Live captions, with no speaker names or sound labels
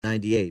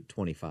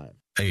9825.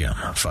 AM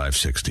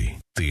 560,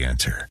 The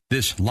Answer.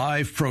 This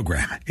live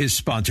program is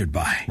sponsored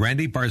by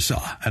Randy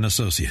Barcella and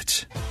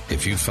Associates.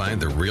 If you find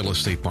the real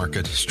estate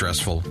market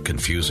stressful,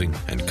 confusing,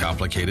 and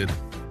complicated,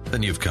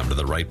 then you've come to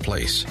the right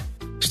place.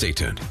 Stay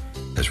tuned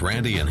as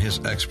Randy and his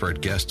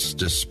expert guests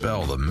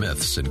dispel the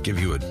myths and give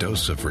you a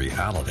dose of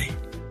reality.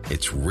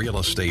 It's Real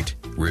Estate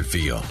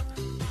Revealed.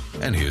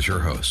 And here's your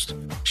host,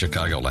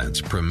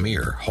 Chicagoland's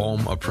premier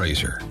home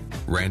appraiser,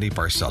 Randy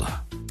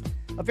Barcella.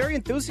 A very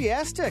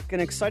enthusiastic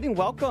and exciting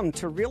welcome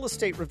to Real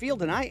Estate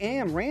Revealed, and I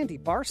am Randy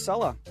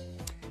Barcella.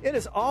 It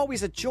is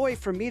always a joy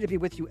for me to be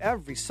with you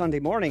every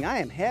Sunday morning. I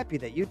am happy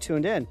that you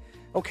tuned in.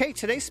 Okay,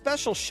 today's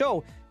special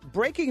show,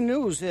 breaking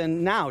news,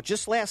 and now,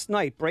 just last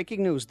night,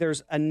 breaking news.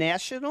 There's a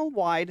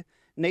nationwide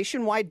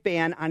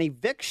ban on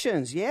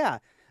evictions,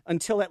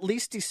 until at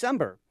least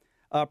December.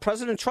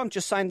 President Trump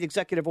just signed the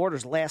executive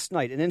orders last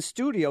night, and in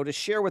studio to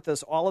share with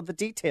us all of the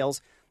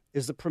details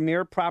is the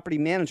premier property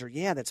manager.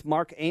 That's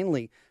Mark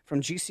Ainley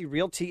from GC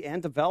Realty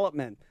and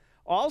Development.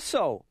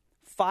 Also,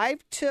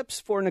 5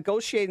 tips for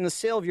negotiating the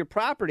sale of your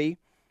property.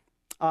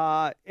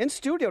 In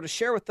studio to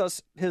share with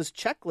us his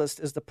checklist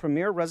is the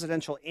premier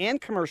residential and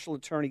commercial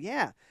attorney.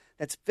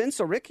 That's Vince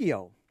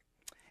Oricchio.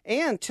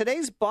 And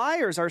today's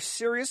buyers are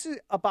serious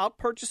about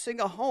purchasing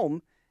a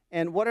home.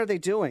 And what are they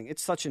doing?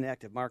 It's such an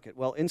active market.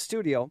 Well, in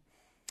studio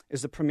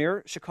is the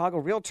premier Chicago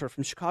realtor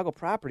from Chicago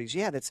Properties.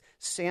 That's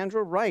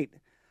Sandra Wright.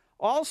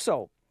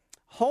 Also,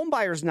 home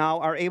buyers now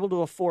are able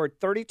to afford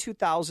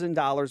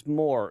 $32,000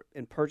 more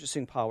in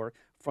purchasing power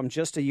from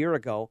just a year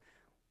ago.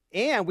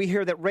 And we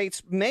hear that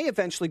rates may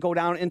eventually go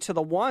down into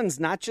the ones,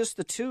 not just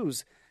the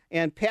twos.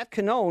 And Pat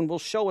Cannone will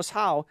show us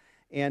how.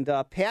 And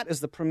Pat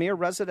is the premier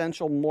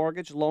residential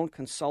mortgage loan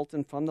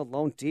consultant from the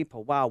Loan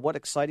Depot. Wow, what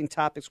exciting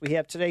topics we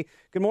have today.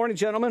 Good morning,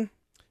 gentlemen.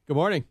 Good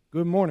morning.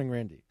 Good morning,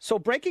 Randy. So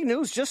breaking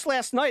news just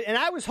last night, and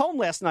I was home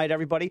last night,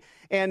 everybody,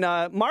 and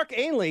Mark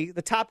Ainley,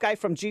 the top guy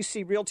from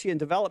GC Realty and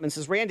Development,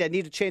 says, Randy, I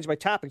need to change my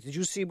topic. Did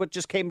you see what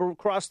just came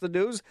across the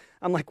news?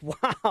 I'm like,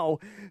 wow.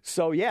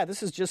 So,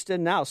 this is just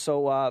in now.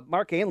 So,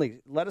 Mark Ainley,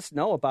 let us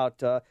know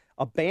about a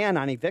ban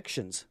on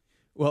evictions.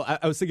 Well,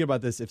 I was thinking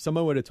about this. If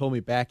someone would have told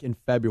me back in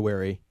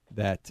February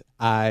that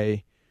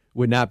I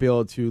would not be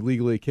able to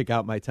legally kick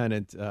out my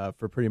tenant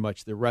for pretty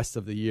much the rest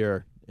of the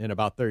year in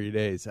about 30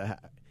 days,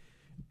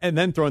 and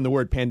then throwing the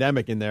word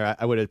pandemic in there,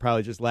 I would have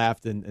probably just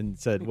laughed and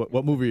said,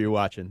 what movie are you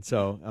watching?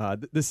 So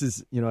this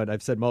is,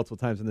 I've said multiple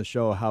times in the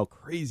show how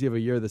crazy of a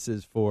year this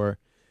is for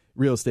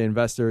real estate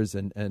investors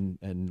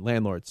and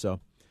landlords. So,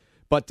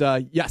 but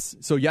yes,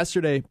 so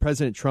yesterday,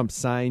 President Trump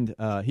signed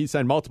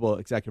multiple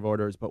executive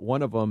orders, but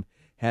one of them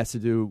has to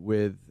do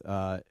with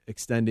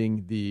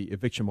extending the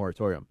eviction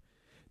moratorium.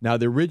 Now,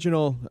 the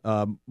original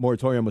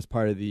moratorium was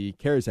part of the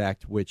CARES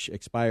Act, which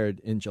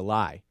expired in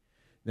July.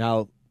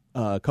 Now,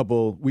 a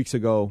couple weeks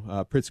ago,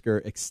 Pritzker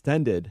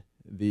extended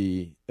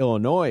the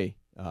Illinois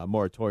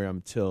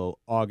moratorium till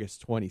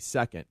August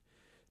 22nd.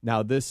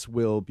 Now, this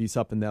will be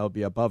something that will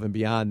be above and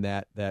beyond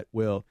that.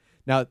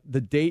 Now, the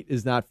date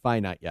is not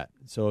finite yet.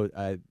 So,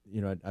 I've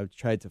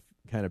tried to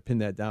kind of pin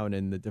that down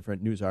in the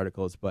different news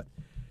articles. But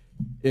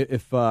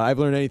if I've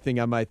learned anything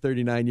on my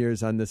 39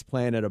 years on this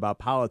planet about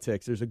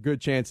politics, there's a good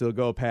chance it'll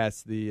go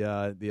past the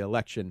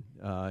election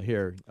up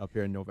here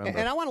in November.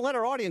 And I want to let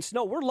our audience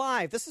know we're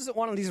live. This isn't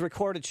one of these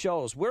recorded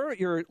shows. We're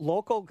your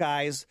local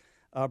guys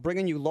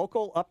bringing you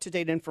local,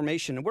 up-to-date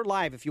information. And we're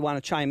live if you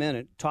want to chime in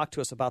and talk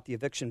to us about the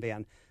eviction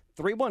ban.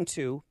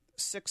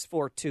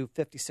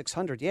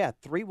 312-642-5600.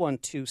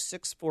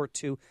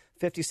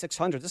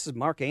 312-642-5600. This is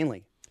Mark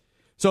Ainley.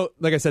 So,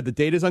 like I said, the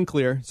date is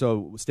unclear,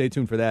 so stay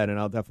tuned for that, and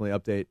I'll definitely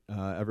update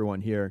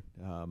everyone here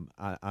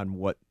on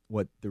what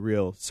the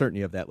real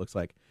certainty of that looks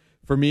like.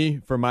 For me,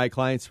 for my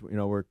clients,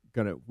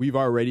 we've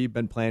already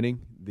been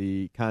planning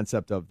the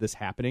concept of this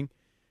happening,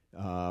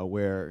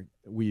 where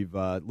we've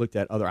looked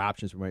at other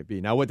options we might be.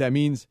 Now, what that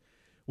means,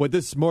 what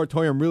this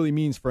moratorium really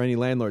means for any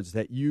landlords is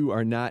that you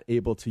are not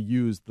able to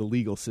use the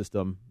legal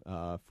system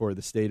for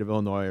the state of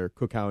Illinois or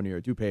Cook County or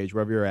DuPage,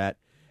 wherever you're at.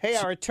 Hey,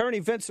 our attorney,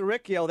 Vince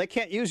Oricchio, they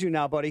can't use you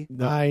now, buddy.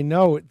 No. I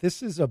know.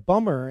 This is a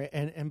bummer.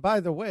 And by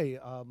the way,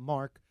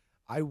 Mark,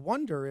 I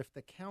wonder if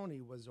the county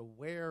was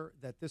aware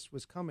that this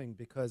was coming,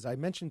 because I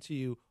mentioned to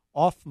you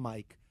off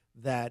mic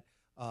that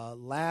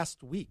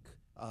last week,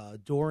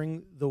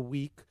 during the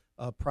week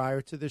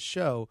prior to the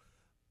show,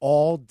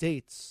 all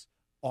dates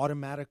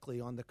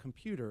automatically on the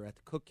computer at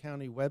the Cook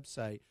County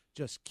website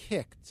just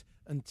kicked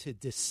into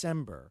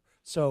December.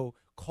 So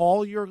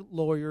call your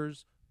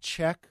lawyers,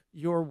 check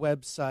your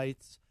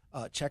websites,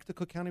 check the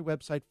Cook County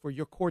website for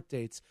your court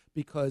dates,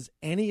 because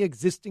any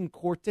existing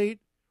court date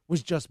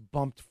was just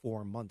bumped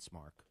 4 months,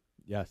 Mark.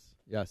 Yes.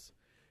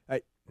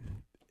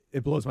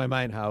 It blows my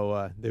mind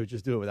how they would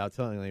just do it without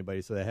telling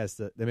anybody. So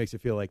that makes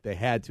it feel like they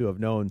had to have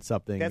known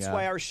something. That's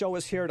why our show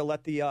is here, to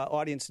let the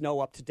audience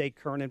know up-to-date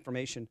current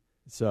information.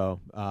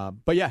 So,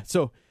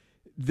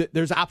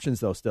 there's options,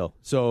 though, still.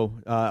 So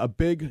a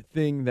big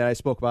thing that I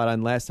spoke about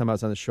on last time I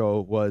was on the show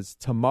was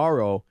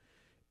tomorrow,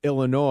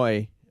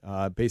 Illinois,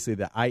 basically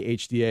the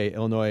IHDA,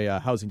 Illinois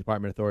Housing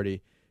Department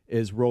Authority,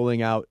 is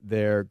rolling out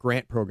their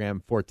grant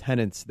program for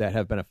tenants that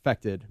have been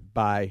affected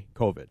by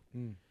COVID.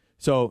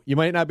 So you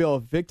might not be able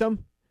to evict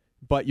them,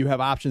 but you have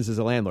options as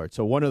a landlord.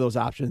 So one of those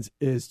options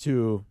is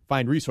to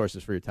find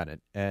resources for your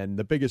tenant. And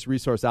the biggest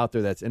resource out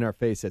there that's in our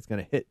face that's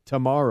going to hit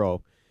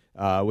tomorrow,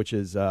 which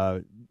is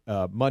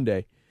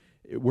Monday,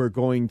 we're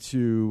going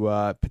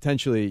to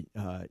potentially,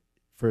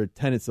 for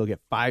tenants, they'll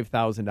get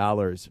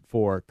 $5,000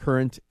 for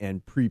current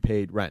and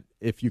prepaid rent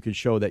if you can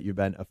show that you've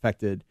been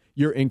affected,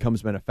 your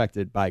income's been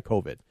affected by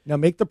COVID. Now,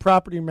 make the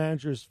property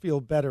managers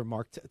feel better,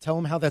 Mark. Tell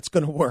them how that's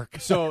going to work.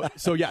 So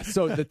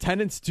the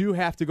tenants do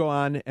have to go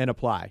on and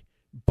apply,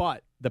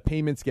 but the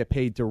payments get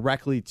paid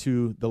directly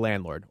to the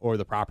landlord or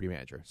the property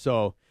manager.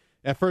 So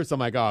at first I'm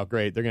like, oh,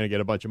 great, they're going to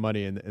get a bunch of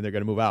money and they're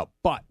going to move out.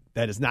 But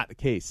that is not the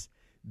case.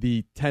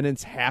 The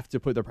tenants have to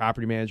put their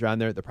property manager on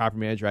there. The property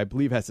manager, I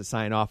believe, has to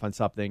sign off on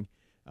something,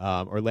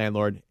 or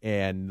landlord,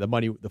 and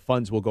the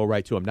funds will go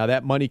right to them. Now,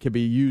 that money can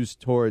be used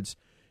towards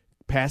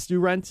past due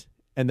rent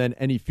and then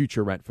any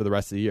future rent for the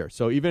rest of the year.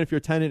 So even if your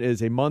tenant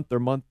is a month or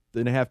month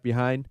and a half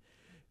behind,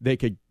 they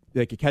could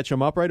catch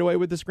them up right away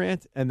with this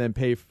grant and then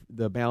pay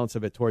the balance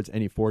of it towards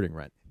any forwarding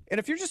rent. And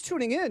if you're just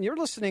tuning in, you're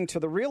listening to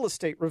the Real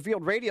Estate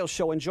Revealed radio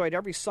show, enjoyed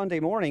every Sunday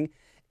morning,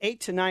 8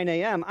 to 9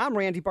 a.m. I'm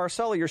Randy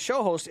Barcella, your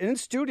show host, and in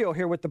studio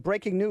here with the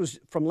breaking news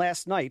from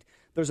last night.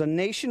 There's a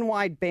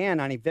nationwide ban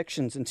on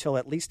evictions until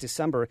at least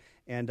December,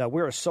 and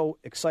we're so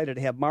excited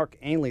to have Mark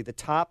Ainley, the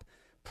top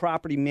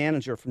property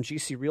manager from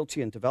GC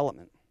Realty and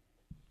Development.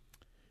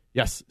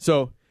 Yes.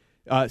 So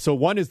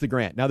one is the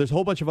grant. Now, there's a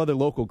whole bunch of other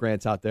local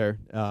grants out there.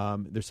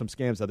 There's some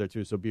scams out there,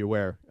 too, so be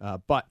aware.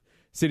 But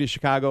City of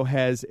Chicago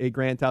has a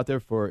grant out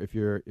there for if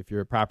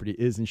your property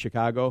is in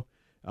Chicago.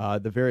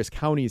 The various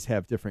counties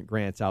have different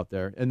grants out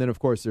there. And then, of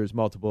course, there's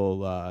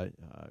multiple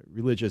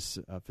religious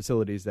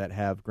facilities that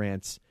have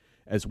grants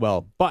as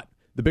well. But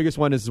the biggest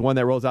one is the one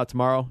that rolls out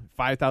tomorrow,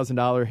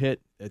 $5,000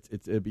 hit.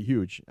 It'd be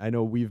huge. I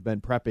know we've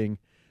been prepping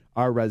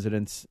our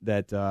residents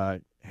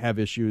that have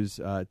issues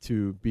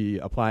to be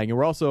applying. And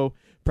we're also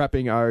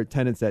prepping our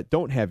tenants that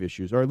don't have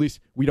issues, or at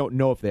least we don't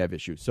know if they have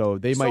issues. So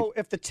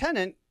if the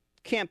tenant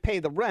can't pay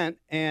the rent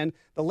and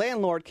the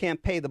landlord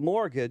can't pay the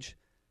mortgage,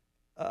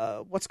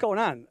 what's going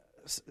on?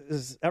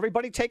 Is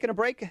everybody taking a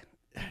break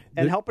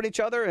and helping each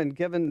other and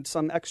giving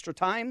some extra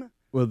time?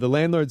 Well, the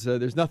landlords,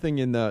 there's nothing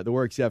in the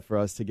works yet for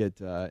us to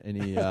get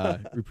any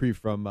reprieve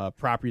from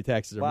property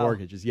taxes or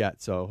mortgages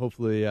yet. So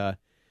hopefully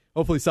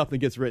something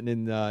gets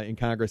written in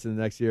Congress in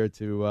the next year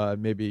to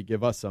maybe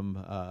give us some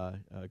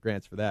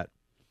grants for that.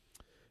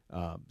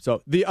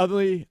 So the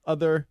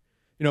other,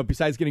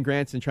 besides getting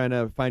grants and trying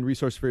to find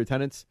resources for your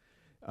tenants,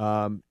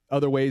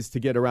 other ways to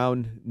get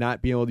around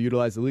not being able to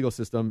utilize the legal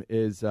system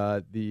is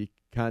the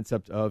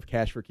concept of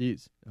cash for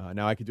keys.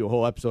 Now, I could do a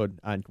whole episode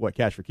on what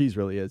cash for keys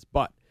really is,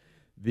 but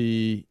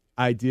the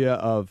idea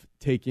of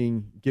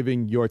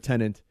giving your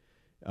tenant,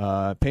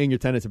 paying your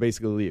tenant to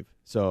basically leave.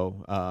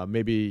 So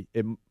maybe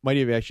it might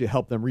even actually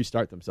help them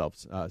restart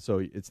themselves. So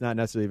it's not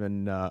necessarily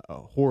even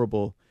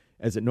horrible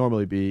as it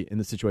normally be in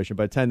the situation.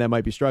 But a tenant that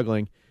might be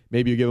struggling,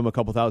 maybe you give them a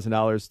couple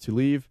 $1,000s to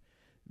leave.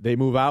 They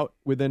move out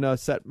within a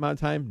set amount of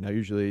time. Now,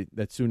 usually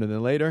that's sooner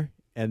than later.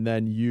 And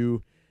then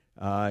you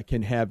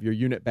can have your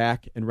unit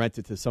back and rent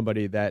it to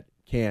somebody that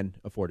can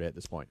afford it at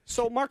this point.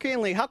 So, Mark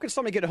Ainley, how can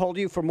somebody get a hold of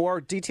you for more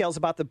details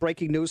about the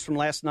breaking news from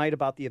last night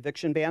about the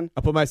eviction ban?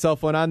 I'll put my cell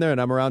phone on there, and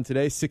I'm around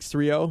today,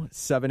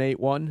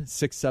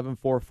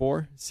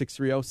 630-781-6744,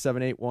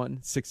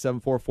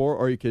 630-781-6744,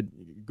 or you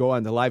could go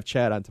on the live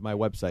chat onto my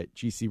website,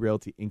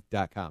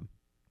 gcrealtyinc.com.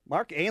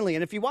 Mark Ainley,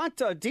 and if you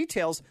want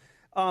details,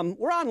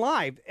 we're on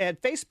live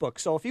at Facebook.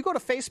 So if you go to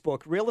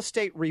Facebook, Real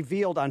Estate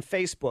Revealed on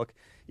Facebook,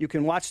 you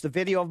can watch the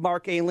video of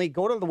Mark Ainley,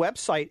 go to the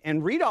website,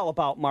 and read all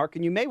about Mark.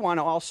 And you may want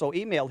to also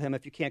email him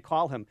if you can't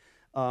call him.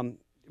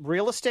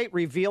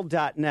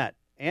 realestaterevealed.net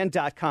and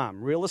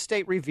 .com.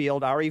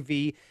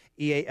 realestaterevealed,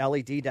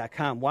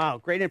 REVEALED.com. Wow,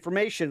 great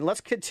information.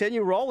 Let's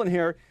continue rolling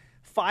here.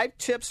 5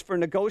 tips for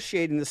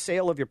negotiating the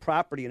sale of your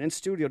property. And in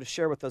studio to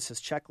share with us his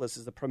checklist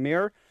is the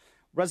premier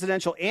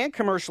residential and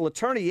commercial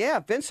attorney. Yeah,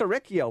 Vince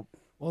Arricchio.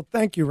 Well,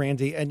 thank you,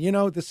 Randy. And,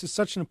 this is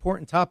such an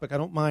important topic. I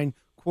don't mind,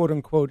 quote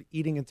unquote,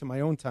 eating into my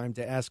own time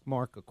to ask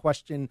Mark a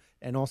question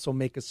and also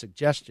make a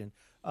suggestion.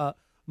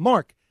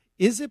 Mark,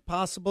 is it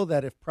possible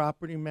that if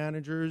property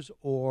managers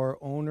or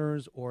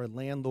owners or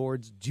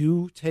landlords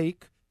do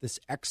take this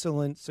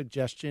excellent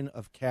suggestion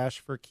of cash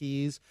for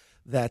keys,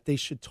 that they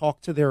should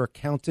talk to their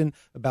accountant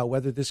about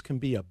whether this can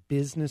be a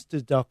business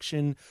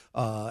deduction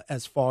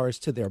as far as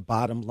to their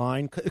bottom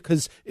line?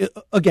 Because,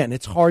 again,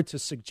 it's hard to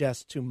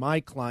suggest to my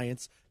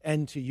clients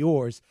and to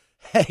yours,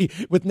 hey,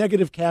 with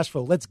negative cash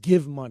flow, let's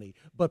give money.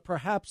 But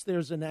perhaps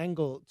there's an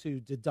angle to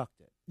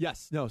deduct it.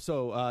 Yes. No.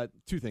 So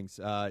 2 things.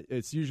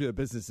 It's usually a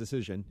business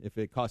decision. If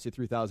it costs you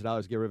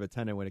 $3,000 to get rid of a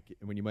tenant when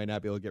you might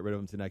not be able to get rid of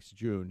them to next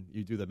June,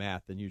 you do the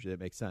math, and usually it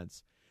makes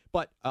sense.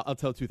 But I'll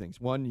tell 2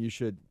 things. One, you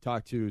should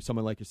talk to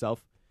someone like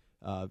yourself,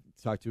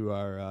 talk to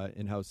our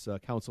in-house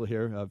counsel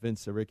here,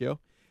 Vince Arricchio,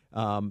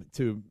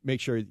 to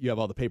make sure you have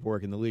all the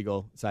paperwork and the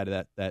legal side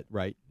of that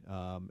right.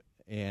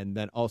 And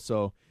then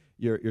also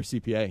your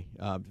CPA.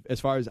 As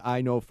far as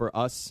I know, for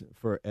us,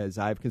 as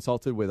I've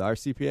consulted with our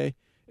CPA,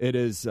 it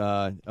is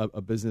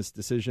a business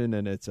decision,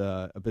 and it's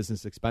a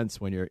business expense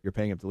when you're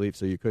paying up to leave,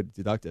 so you could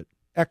deduct it.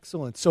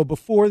 Excellent. So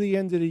before the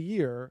end of the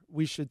year,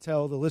 we should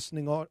tell the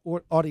listening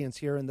audience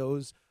here and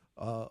those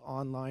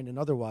online and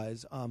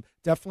otherwise,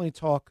 definitely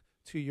talk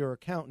to your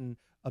accountant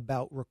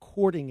about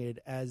recording it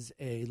as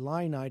a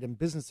line item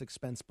business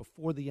expense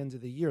before the end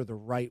of the year the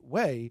right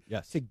way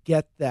to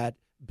get that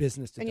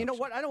business deduction. And you know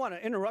what? I don't want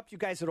to interrupt you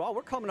guys at all.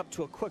 We're coming up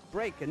to a quick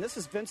break, and this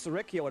is Vince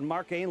Aricchio and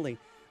Mark Ainley.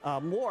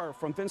 More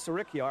from Vince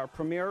Aricchio, our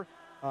premier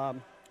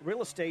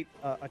real estate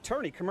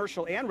attorney,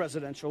 commercial and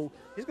residential.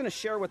 He's going to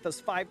share with us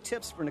 5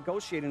 tips for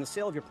negotiating the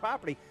sale of your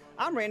property.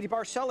 I'm Randy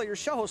Barcella, your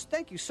show host.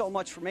 Thank you so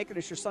much for making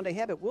us your Sunday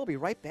habit. We'll be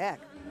right back.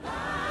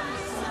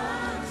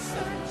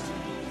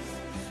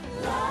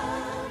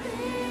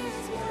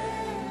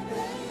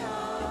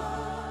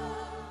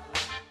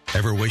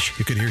 Ever wish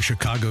you could hear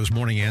Chicago's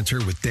Morning Answer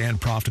with Dan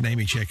Proft and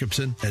Amy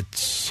Jacobson at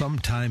some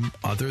time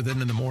other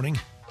than in the morning?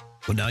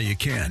 Well, now you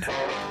can.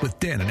 With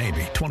Dan and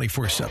Amy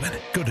 24/7.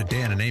 Go to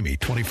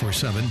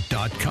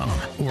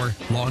danandamy247.com or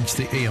launch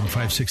the AM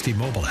 560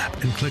 mobile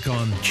app and click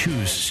on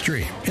Choose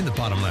Stream in the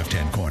bottom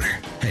left-hand corner.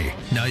 Hey,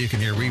 now you can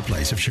hear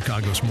replays of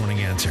Chicago's Morning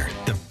Answer,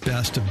 the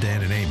best of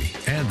Dan and Amy,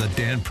 and the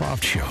Dan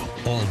Proft Show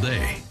all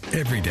day,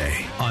 every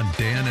day on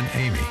Dan and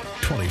Amy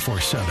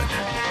 24/7.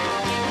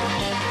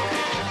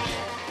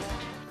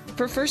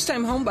 For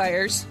first-time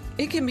homebuyers,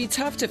 it can be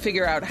tough to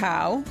figure out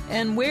how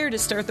and where to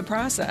start the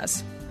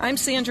process. I'm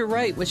Sandra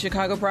Wright with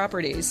Chicago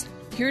Properties,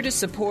 here to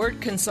support,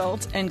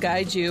 consult, and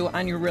guide you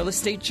on your real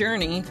estate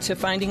journey to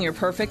finding your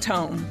perfect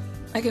home.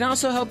 I can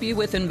also help you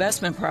with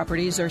investment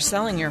properties or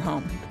selling your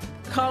home.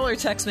 Call or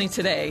text me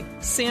today,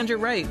 Sandra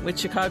Wright with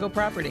Chicago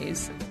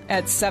Properties,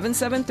 at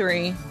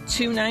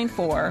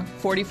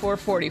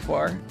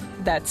 773-294-4444.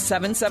 That's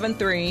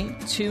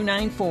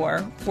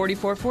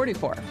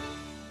 773-294-4444.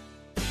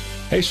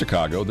 Hey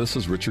Chicago, this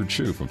is Richard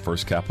Chu from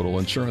First Capital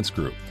Insurance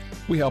Group.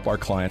 We help our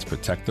clients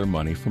protect their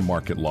money from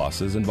market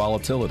losses and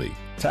volatility,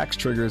 tax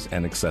triggers,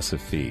 and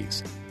excessive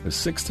fees. A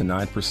 6 to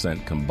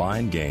 9%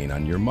 combined gain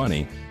on your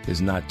money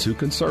is not too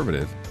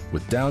conservative.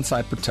 With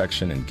downside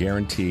protection and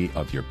guarantee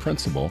of your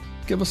principal,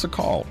 give us a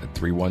call at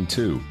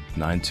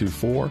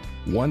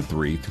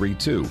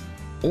 312-924-1332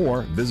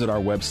 or visit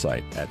our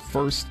website at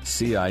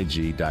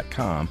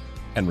firstcig.com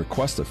and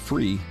request a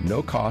free,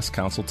 no-cost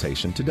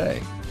consultation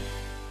today.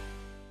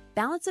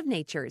 Balance of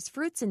Nature's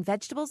fruits and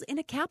vegetables in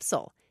a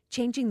capsule,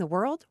 changing the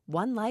world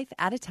one life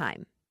at a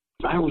time.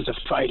 I was a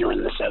fighter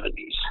in the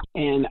 70s,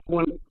 and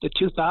when the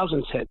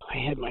 2000s hit, I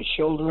had my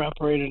shoulder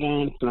operated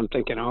on, and I'm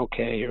thinking,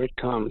 okay, here it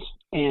comes.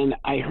 And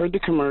I heard the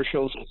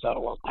commercials, and I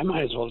thought, well, I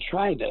might as well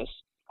try this.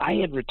 I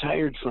had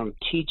retired from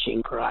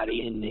teaching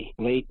karate in the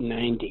late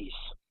 90s,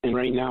 and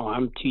right now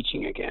I'm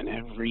teaching again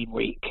every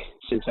week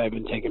since I've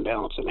been taking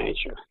Balance of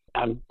Nature.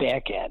 I'm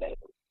back at it.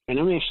 And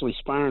I'm actually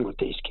sparring with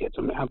these kids.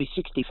 I'll be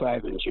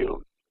 65 in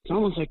June. It's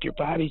almost like your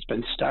body's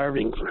been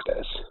starving for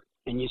this,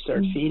 and you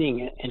start feeding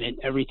it, and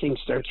everything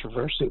starts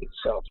reversing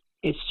itself.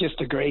 It's just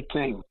a great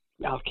thing.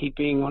 I'll keep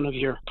being one of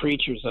your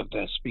preachers of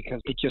this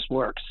because it just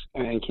works.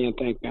 And I can't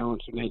thank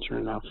Balance of Nature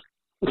enough.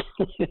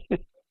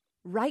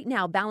 Right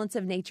now, Balance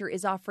of Nature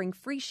is offering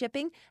free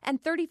shipping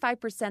and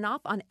 35%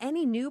 off on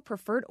any new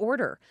preferred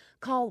order.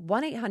 Call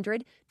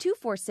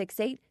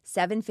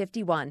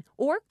 1-800-2468-751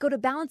 or go to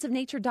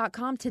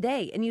balanceofnature.com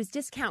today and use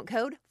discount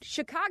code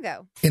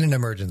CHICAGO. In an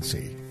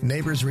emergency,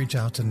 neighbors reach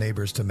out to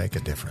neighbors to make a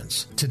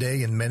difference.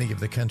 Today, in many of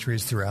the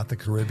countries throughout the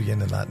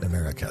Caribbean and Latin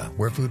America,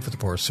 where Food for the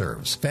Poor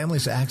serves,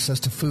 families' access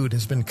to food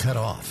has been cut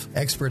off.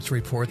 Experts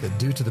report that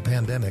due to the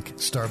pandemic,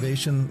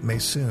 starvation may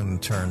soon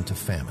turn to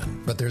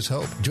famine. But there's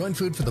hope. Join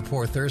Food for the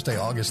Poor Thursday,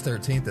 August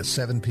 13th at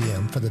 7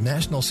 p.m. for the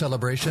national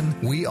celebration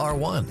We Are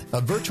One, a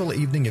virtual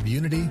evening of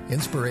unity,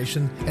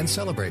 inspiration, and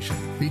celebration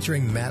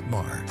featuring Matt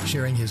Maher,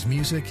 sharing his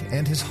music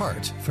and his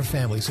heart for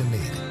families in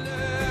need.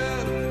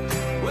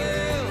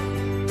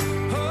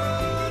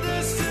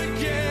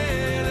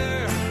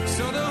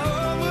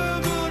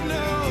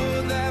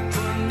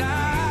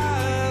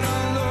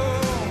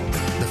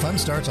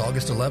 Starts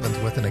August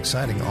 11th with an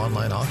exciting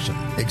online auction.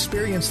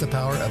 Experience the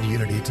power of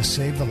unity to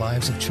save the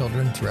lives of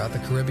children throughout the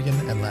Caribbean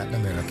and Latin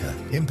America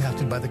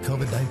impacted by the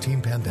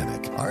COVID-19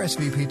 pandemic.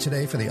 RSVP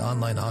today for the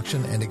online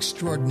auction and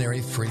extraordinary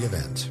free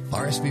event.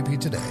 RSVP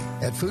today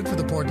at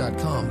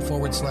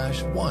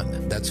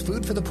foodforthepoor.com/one. That's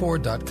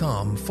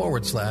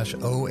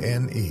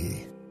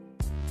foodforthepoor.com/ONE.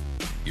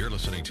 You're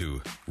listening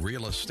to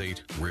Real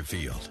Estate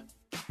Revealed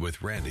with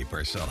Randy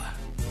Barcella.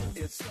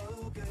 It's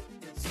so good.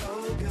 It's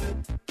so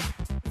good.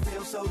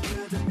 So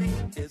good to me.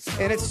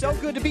 And it's so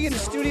good to be in the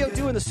studio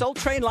doing the Soul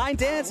Train line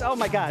dance. Oh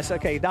my gosh.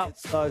 Okay, now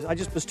I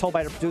just was told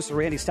by the producer,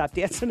 Randy, stop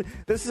dancing.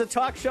 This is a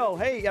talk show.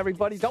 Hey,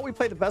 everybody, don't we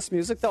play the best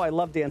music, though? I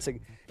love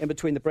dancing in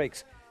between the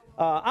breaks.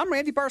 I'm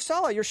Randy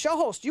Barcella, your show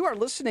host. You are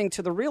listening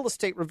to the Real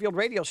Estate Revealed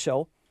radio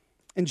show,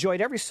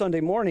 enjoyed every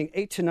Sunday morning,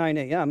 8 to 9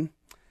 a.m.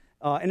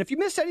 And if you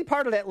missed any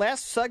part of that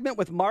last segment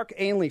with Mark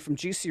Ainley from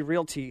GC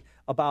Realty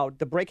about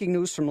the breaking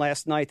news from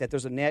last night that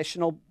there's a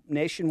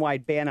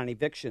nationwide ban on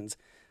evictions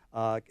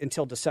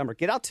until December,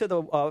 get out to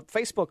the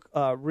Facebook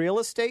Real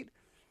Estate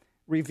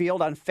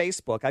Revealed on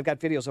Facebook. I've got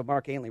videos of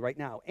Mark Ainley right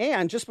now.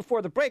 And just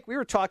before the break, we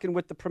were talking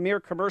with the premier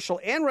commercial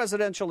and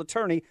residential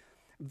attorney,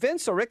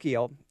 Vince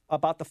Oricchio,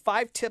 about the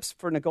 5 tips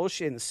for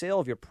negotiating the sale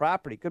of your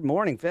property. Good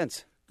morning,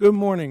 Vince. Good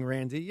morning,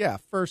 Randy. Yeah,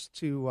 first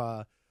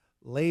to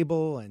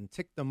label and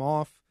tick them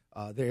off.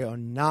 They are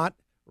not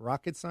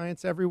rocket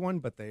science, everyone,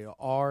 but they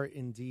are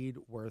indeed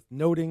worth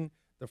noting.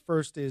 The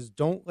first is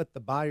don't let the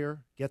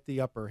buyer get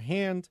the upper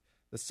hand.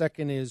 The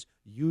second is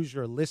use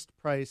your list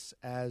price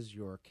as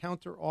your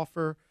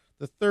counteroffer.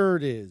 The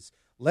third is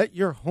let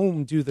your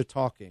home do the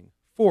talking.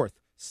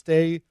 Fourth,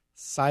 stay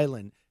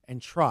silent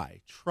and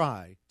try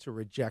to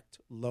reject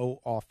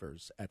low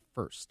offers at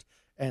first.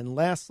 And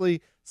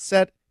lastly,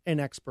 set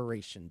an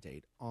expiration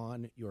date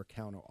on your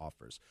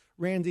counteroffers.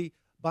 Randy,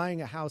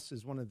 buying a house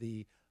is one of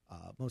the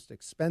most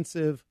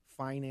expensive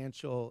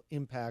financial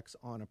impacts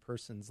on a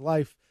person's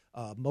life.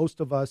 Most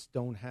of us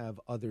don't have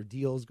other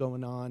deals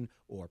going on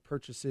or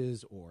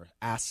purchases or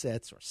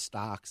assets or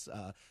stocks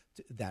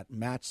that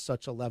match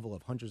such a level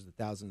of hundreds of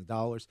thousands of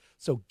dollars.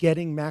 So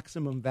getting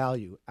maximum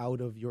value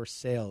out of your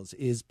sales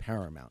is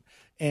paramount.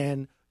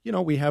 And, you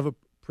know, we have a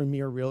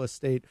premier real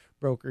estate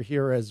broker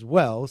here as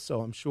well,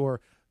 so I'm sure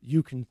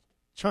you can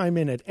chime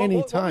in at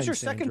any time. What was your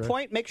Sandra. second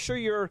point? Make sure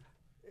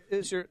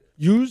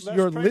use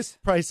your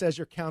list price as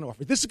your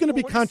counteroffer. This is going to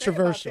be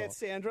controversial. What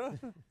do you say about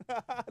that,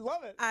 Sandra? I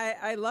love it.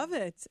 I love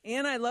it.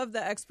 And I love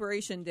the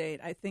expiration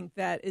date. I think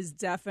that is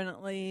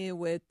definitely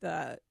with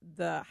the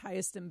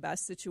highest and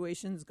best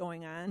situations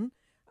going on.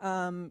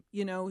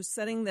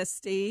 Setting the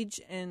stage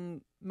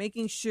and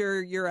making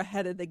sure you're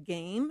ahead of the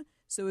game.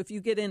 So if you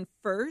get in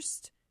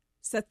first,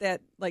 set that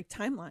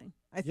timeline.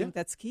 I think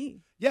that's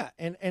key. Yeah,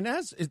 and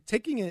as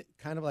taking it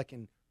kind of like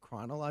in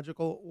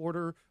chronological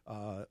order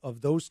of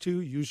those two,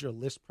 use your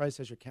list price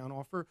as your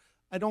counteroffer.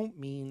 I don't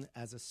mean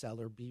as a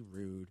seller be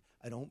rude.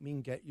 I don't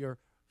mean get your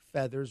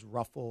feathers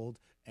ruffled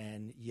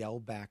and yell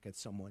back at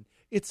someone.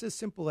 It's as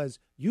simple as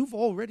you've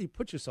already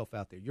put yourself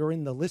out there. You're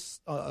in the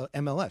list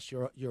MLS.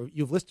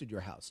 You've listed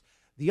your house.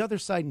 The other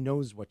side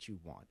knows what you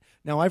want.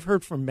 Now, I've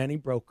heard from many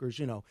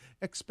brokers,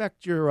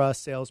 expect your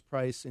sales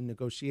price in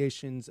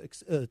negotiations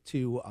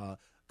to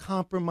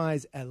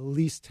compromise at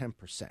least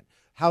 10%.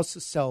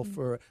 Houses sell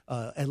for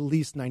at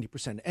least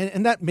 90%.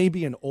 And that may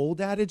be an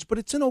old adage, but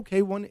it's an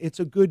okay one. It's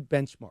a good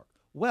benchmark.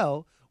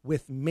 Well,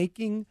 with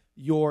making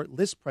your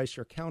list price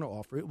your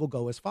counteroffer, it will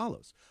go as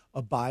follows.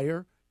 A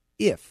buyer,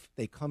 if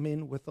they come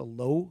in with a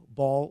low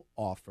ball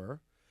offer,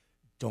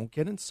 don't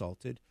get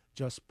insulted.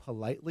 Just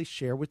politely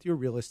share with your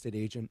real estate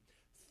agent,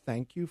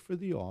 thank you for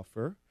the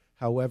offer.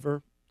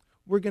 However,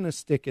 we're going to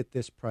stick at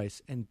this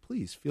price, and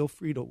please feel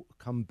free to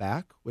come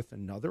back with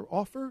another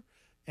offer,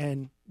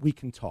 and we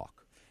can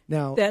talk.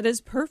 Now, that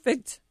is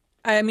perfect.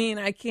 I mean,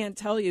 I can't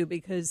tell you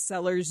because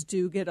sellers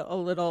do get a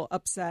little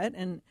upset,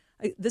 and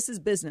this is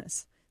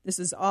business. This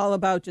is all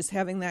about just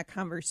having that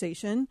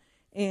conversation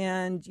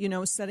and,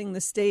 setting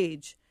the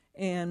stage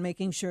and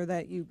making sure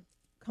that you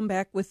come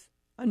back with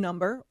a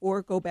number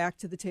or go back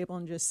to the table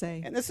and just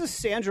say. And this is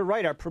Sandra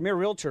Wright, our premier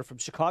realtor from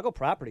Chicago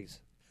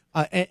Properties.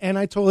 And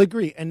I totally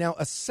agree. And now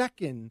a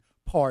second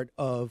part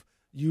of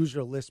use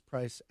your list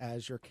price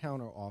as your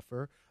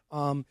counteroffer.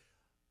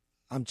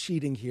 I'm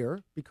cheating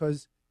here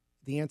because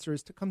the answer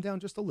is to come down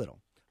just a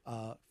little.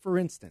 For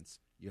instance,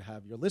 you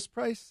have your list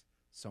price.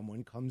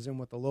 Someone comes in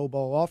with a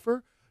lowball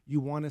offer. You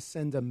want to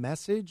send a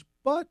message,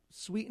 but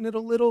sweeten it a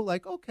little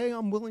like, okay,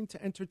 I'm willing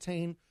to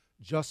entertain,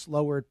 just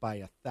lower it by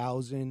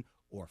 1,000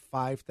 or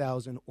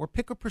 5,000 or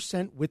pick a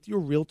percent with your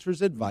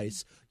realtor's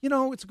advice.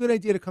 It's a good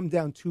idea to come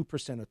down 2%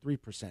 or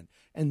 3%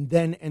 and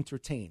then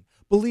entertain.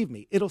 Believe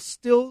me, it'll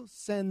still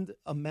send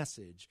a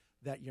message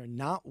that you're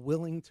not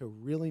willing to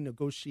really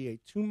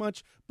negotiate too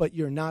much, but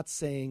you're not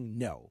saying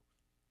no.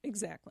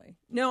 Exactly.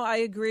 No, I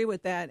agree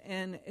with that.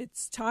 And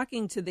it's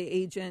talking to the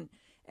agent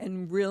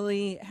and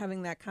really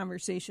having that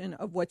conversation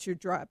of what's your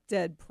drop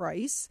dead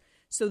price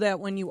so that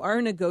when you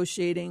are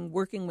negotiating,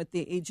 working with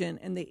the agent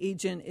and the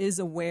agent is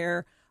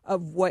aware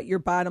of what your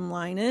bottom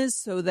line is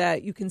so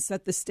that you can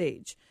set the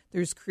stage.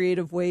 There's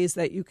creative ways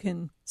that you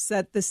can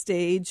set the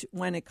stage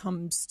when it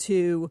comes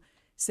to,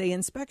 say,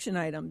 inspection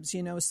items.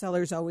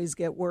 Sellers always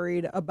get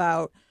worried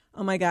about,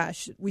 oh my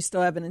gosh, we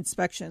still have an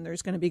inspection.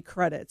 There's going to be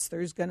credits.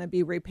 There's going to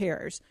be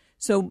repairs.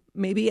 So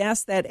maybe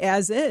ask that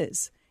as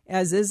is.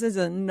 As is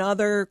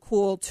another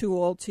cool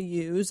tool to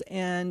use,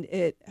 and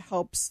it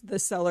helps the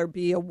seller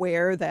be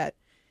aware that,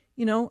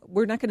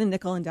 we're not going to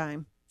nickel and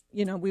dime.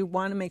 We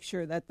want to make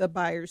sure that the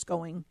buyer's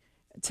going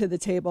to the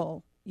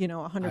table,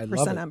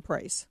 100% on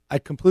price. I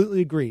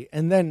completely agree.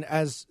 And then,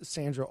 as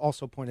Sandra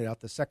also pointed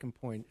out, the second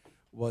point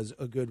was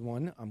a good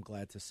one, I'm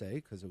glad to say,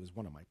 because it was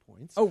one of my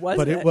points. Oh, was it?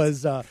 But it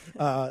was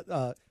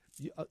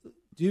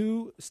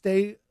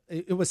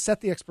it was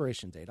set the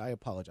expiration date. I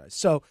apologize.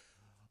 So,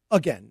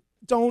 again,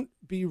 don't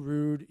be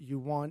rude. You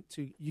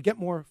get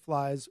more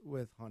flies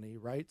with honey,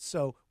 right?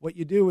 So what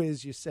you do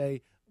is you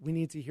say, we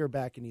need to hear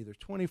back in either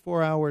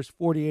 24 hours,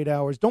 48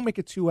 hours. Don't make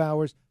it 2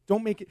 hours.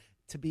 Don't make it,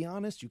 to be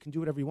honest, you can do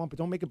whatever you want, but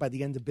don't make it by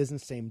the end of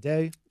business same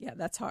day. Yeah,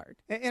 that's hard.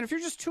 And if you're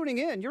just tuning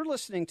in, you're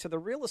listening to the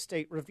Real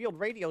Estate Revealed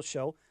radio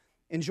show,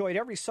 enjoyed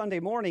every Sunday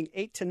morning,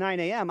 8 to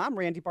 9 a.m. I'm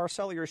Randy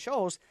Barcella, your show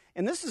host,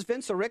 and this is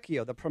Vince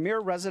Aricchio, the premier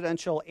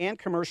residential and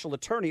commercial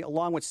attorney,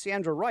 along with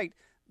Sandra Wright,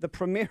 the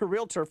premier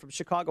realtor from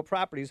Chicago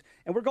Properties,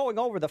 and we're going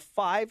over the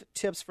 5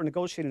 tips for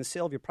negotiating the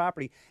sale of your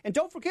property. And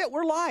don't forget,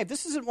 we're live.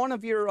 This isn't one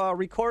of your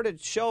recorded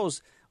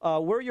shows.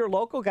 We're your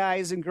local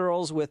guys and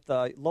girls with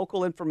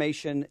local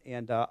information,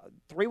 and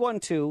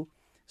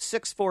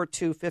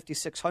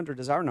 312-642-5600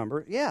 is our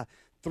number. Yeah,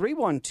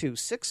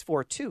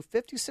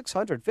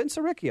 312-642-5600. Vince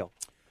Aricchio.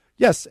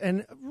 Yes,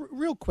 and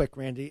real quick,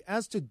 Randy,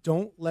 as to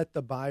don't let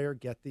the buyer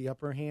get the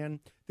upper hand,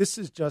 this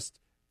is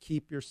just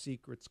keep your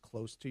secrets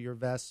close to your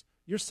vest.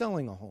 You're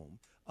selling a home.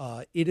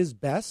 It is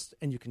best,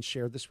 and you can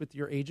share this with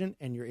your agent,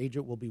 and your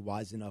agent will be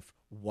wise enough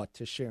what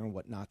to share and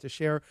what not to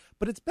share.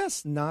 But it's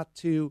best not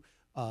to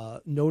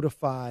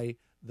notify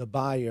the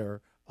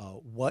buyer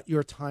what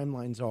your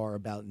timelines are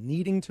about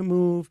needing to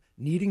move,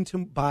 needing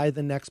to buy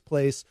the next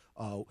place.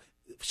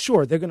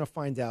 Sure, they're going to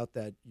find out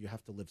that you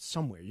have to live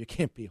somewhere. You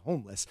can't be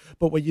homeless.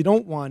 But what you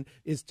don't want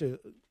is to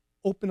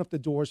open up the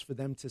doors for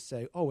them to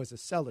say, oh, as a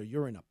seller,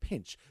 you're in a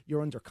pinch.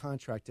 You're under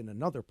contract in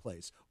another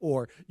place.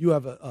 Or you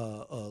have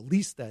a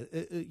lease that,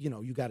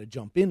 you got to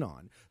jump in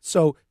on.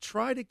 So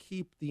try to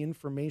keep the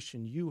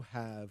information you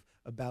have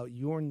about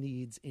your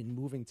needs in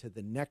moving to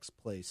the next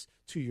place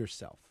to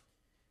yourself.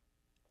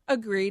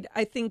 Agreed.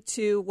 I think,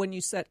 too, when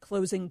you set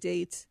closing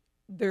dates,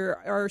 there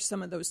are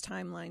some of those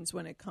timelines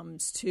when it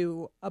comes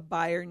to a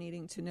buyer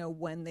needing to know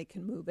when they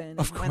can move in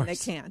and when they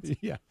can't.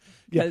 Yeah.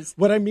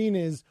 What I mean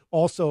is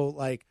also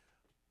like,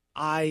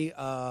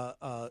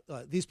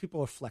 these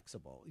people are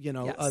flexible.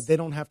 Yes. They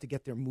don't have to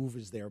get their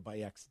movers there by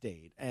X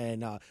date,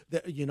 and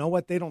you know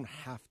what? They don't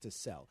have to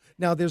sell.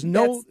 Now, there's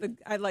no.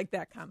 I like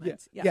that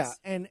comment. Yeah, yes.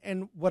 Yeah,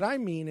 and what I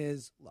mean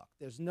is, look,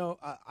 there's no.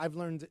 I've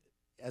learned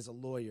as a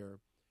lawyer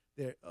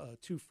there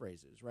 2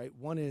 phrases, right?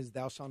 One is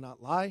 "Thou shalt not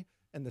lie,"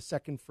 and the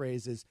second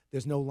phrase is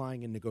 "There's no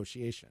lying in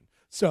negotiation."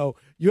 So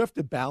you have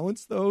to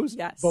balance those.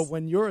 Yes. But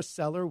when you're a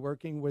seller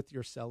working with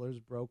your seller's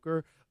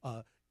broker,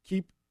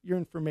 keep your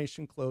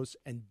information close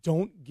and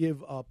don't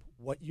give up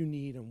what you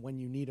need and when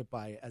you need it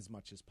by as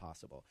much as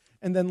possible.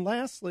 And then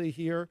lastly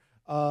here,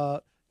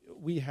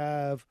 we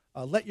have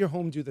let your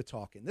home do the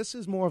talking. This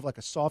is more of like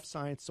a soft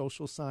science,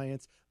 social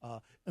science,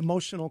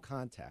 emotional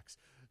context.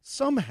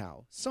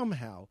 Somehow,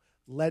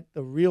 let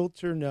the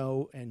realtor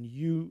know and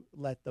you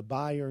let the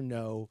buyer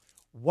know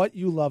what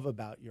you love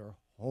about your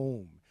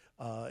home.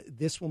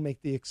 This will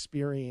make the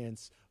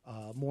experience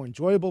more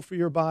enjoyable for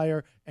your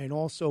buyer, and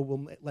also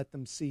will let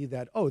them see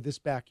that, oh, this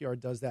backyard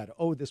does that.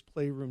 Oh, this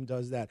playroom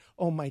does that.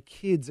 Oh, my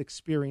kids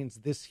experience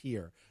this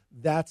here.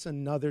 That's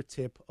another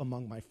tip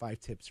among my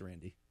 5 tips,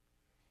 Randy.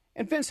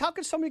 And Vince, how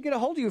can somebody get a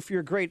hold of you for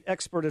your great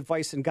expert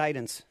advice and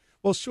guidance?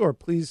 Well, sure.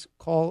 Please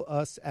call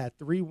us at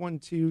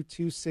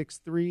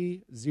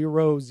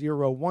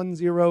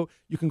 312-263-0010.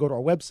 You can go to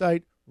our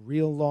website,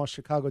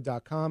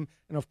 reallawchicago.com.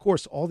 And, of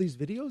course, all these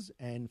videos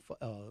and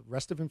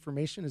rest of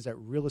information is at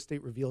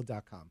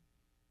realestaterevealed.com.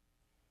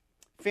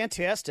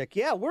 Fantastic.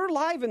 Yeah, we're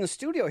live in the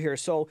studio here.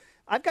 So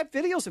I've got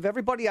videos of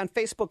everybody on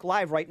Facebook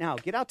Live right now.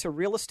 Get out to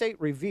Real Estate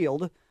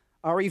Revealed,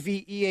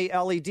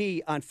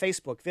 REVEALED on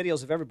Facebook,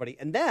 videos of everybody.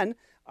 And then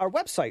our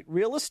website,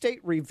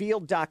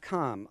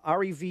 realestaterevealed.com,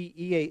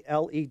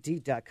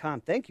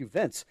 REVEALED.com. Thank you,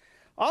 Vince.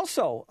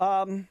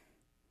 Also,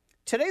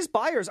 today's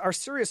buyers are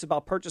serious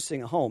about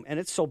purchasing a home, and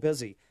it's so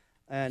busy.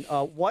 And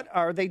what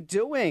are they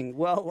doing?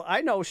 Well,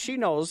 I know she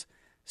knows.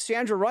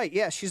 Sandra Wright,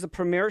 yeah, she's the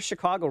premier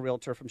Chicago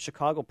realtor from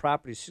Chicago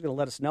Properties. She's going to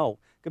let us know.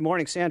 Good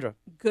morning, Sandra.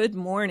 Good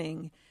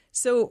morning.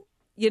 So,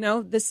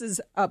 this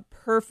is a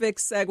perfect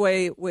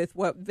segue with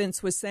what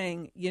Vince was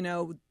saying.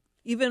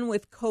 Even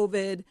with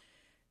COVID,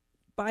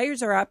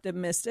 buyers are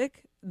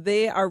optimistic.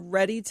 They are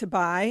ready to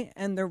buy,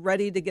 and they're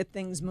ready to get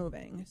things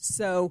moving.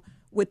 So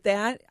with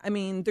that,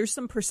 there's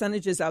some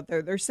percentages out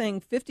there. They're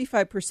saying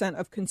 55%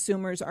 of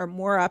consumers are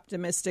more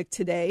optimistic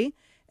today,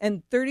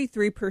 and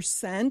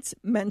 33%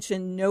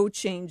 mention no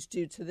change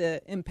due to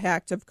the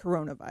impact of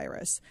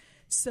coronavirus.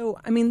 So,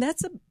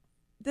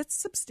 that's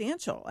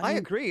substantial. I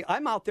agree.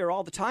 I'm out there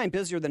all the time,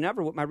 busier than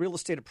ever with my real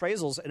estate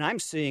appraisals, and I'm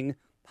seeing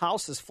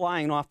houses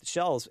flying off the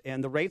shelves,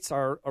 and the rates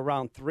are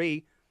around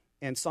 3%.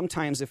 And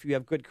sometimes if you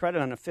have good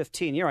credit on a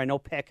 15-year, I know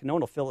Pat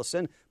Canone will fill us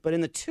in, but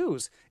in the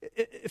 2s.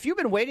 If you've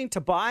been waiting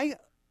to buy,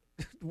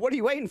 what are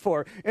you waiting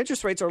for?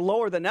 Interest rates are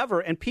lower than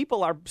ever, and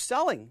people are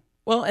selling.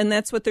 Well, and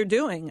that's what they're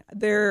doing.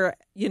 They're,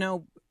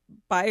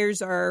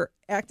 buyers are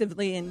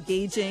actively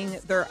engaging.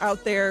 They're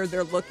out there,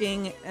 they're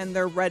looking, and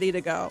they're ready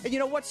to go. And you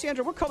know what,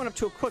 Sandra? We're coming up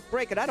to a quick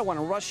break, and I don't want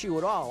to rush you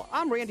at all.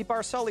 I'm Randy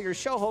Barcella, your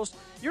show host.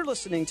 You're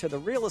listening to the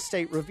Real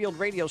Estate Revealed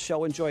radio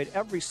show, enjoyed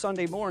every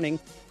Sunday morning,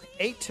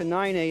 8 to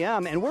 9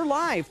 a.m., and we're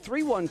live,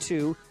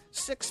 312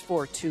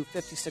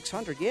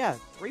 312-642-5600. Yeah,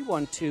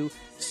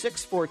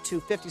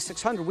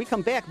 312-642-5600. We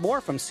come back,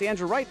 more from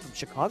Sandra Wright from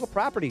Chicago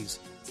Properties.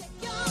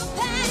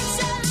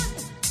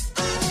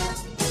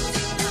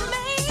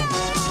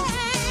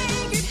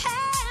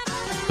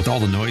 With all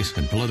the noise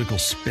and political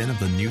spin of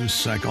the news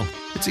cycle,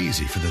 it's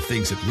easy for the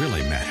things that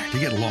really matter to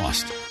get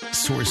lost.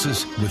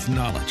 Sources with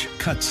knowledge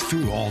cuts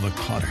through all the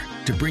clutter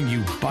to bring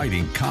you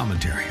biting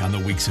commentary on the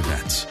week's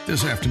events.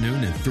 This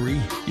afternoon at 3,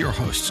 your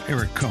hosts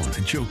Eric Cohn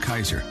and Joe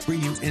Kaiser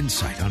bring you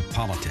insight on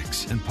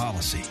politics and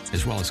policy,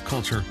 as well as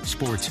culture,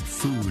 sports,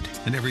 food,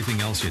 and everything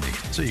else you need,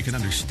 so you can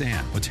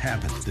understand what's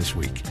happened this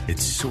week.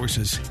 It's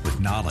Sources with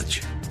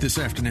Knowledge. This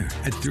afternoon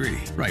at 3,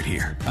 right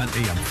here on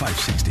AM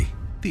 560.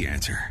 The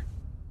Answer.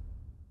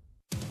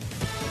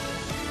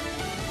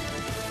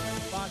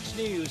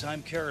 News,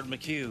 I'm Karen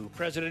McHugh.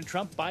 President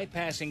Trump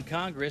bypassing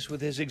Congress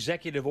with his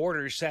executive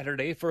orders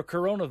Saturday for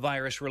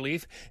coronavirus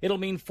relief. It'll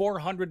mean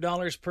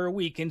 $400 per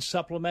week in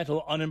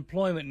supplemental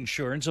unemployment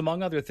insurance,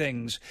 among other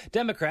things.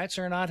 Democrats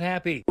are not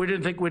happy. We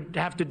didn't think we'd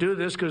have to do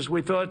this because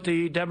we thought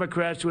the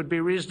Democrats would be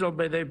reasonable,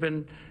 but they've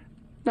been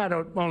not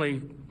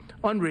only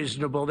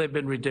unreasonable, they've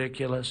been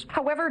ridiculous.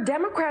 However,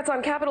 Democrats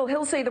on Capitol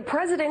Hill say the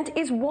president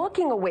is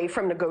walking away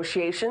from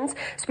negotiations.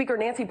 Speaker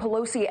Nancy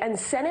Pelosi and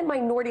Senate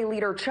Minority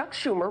Leader Chuck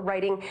Schumer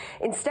writing,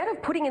 instead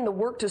of putting in the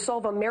work to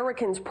solve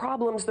Americans'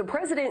 problems, the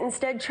president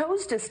instead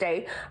chose to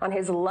stay on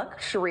his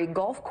luxury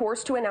golf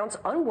course to announce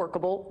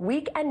unworkable,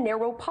 weak and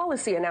narrow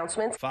policy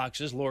announcements.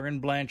 Fox's Lauren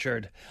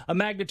Blanchard. A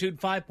magnitude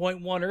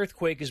 5.1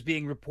 earthquake is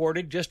being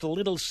reported just a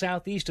little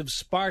southeast of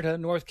Sparta,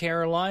 North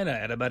Carolina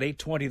at about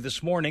 8:20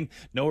 this morning.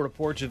 No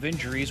reports of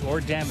injuries or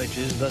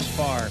damages thus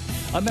far.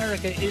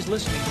 America is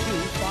listening to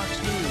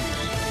Fox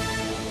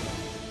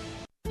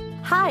News.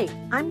 Hi,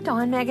 I'm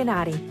Dawn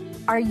Maganotti.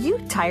 Are you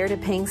tired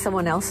of paying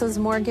someone else's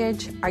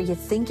mortgage? Are you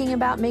thinking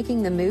about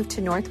making the move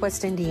to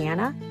Northwest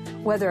Indiana?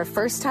 Whether a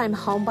first-time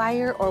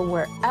homebuyer or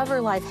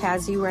wherever life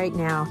has you right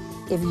now,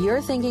 if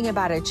you're thinking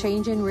about a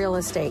change in real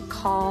estate,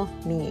 call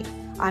me.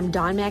 I'm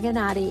Dawn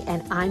Maganotti,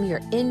 and I'm your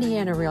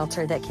Indiana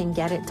realtor that can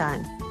get it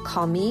done.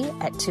 Call me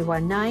at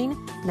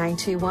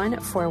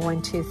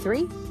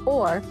 219-921-4123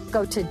 or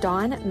go to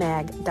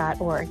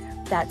dawnmag.org.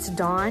 That's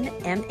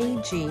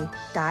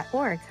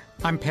dawnmag.org.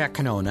 I'm Pat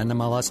Canone,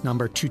 NMLS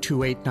number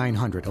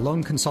 228900, a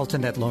loan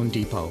consultant at Loan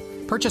Depot.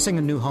 Purchasing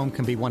a new home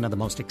can be one of the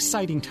most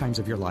exciting times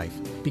of your life.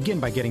 Begin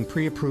by getting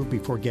pre-approved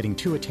before getting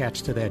too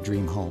attached to that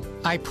dream home.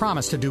 I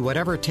promise to do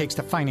whatever it takes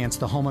to finance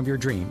the home of your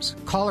dreams.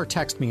 Call or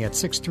text me at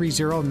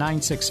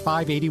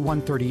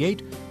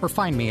 630-965-8138 or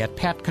find me at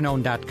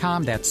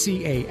patcanone.com. That's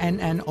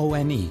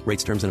CANNONE.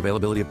 Rates, terms, and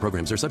availability of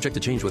programs are subject to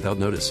change without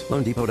notice.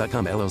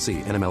 LoanDepot.com,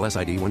 LLC, NMLS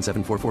ID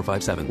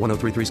 174457,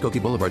 1033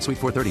 Skokie Boulevard, Suite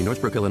 430,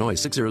 Northbrook, Illinois,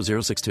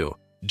 60062.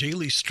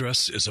 Daily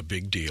stress is a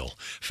big deal.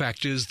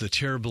 Fact is, the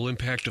terrible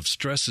impact of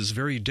stress is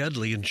very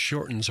deadly and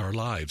shortens our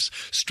lives.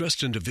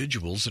 Stressed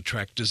individuals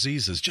attract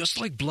diseases,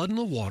 just like blood in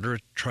the water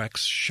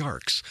attracts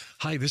sharks.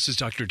 Hi, this is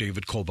Dr.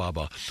 David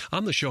Kolbaba.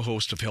 I'm the show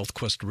host of Health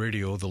Quest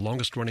Radio, the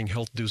longest-running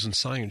health news and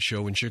science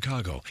show in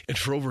Chicago. And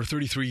for over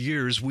 33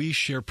 years, we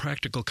share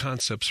practical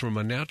concepts from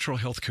a natural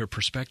healthcare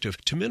perspective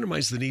to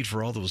minimize the need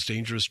for all those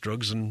dangerous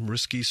drugs and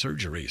risky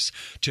surgeries.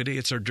 Today,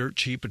 it's our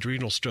dirt-cheap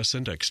adrenal stress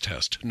index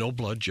test. No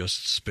blood,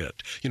 just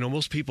spit. You know,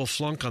 most people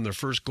flunk on their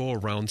first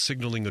go-around,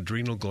 signaling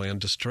adrenal gland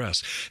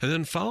distress. And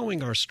then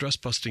following our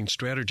stress-busting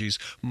strategies,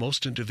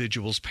 most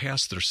individuals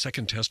pass their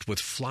second test with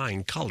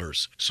flying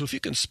colors. So if you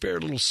can spare a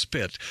little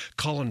spit,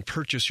 call and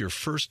purchase your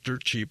first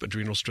dirt-cheap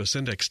adrenal stress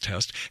index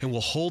test, and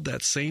we'll hold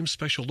that same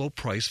special low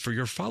price for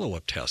your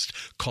follow-up test.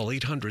 Call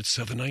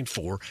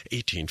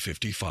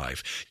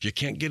 800-794-1855. You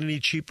can't get any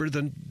cheaper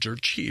than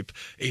dirt cheap.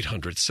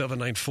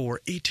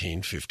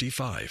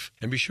 800-794-1855.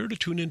 And be sure to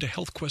tune into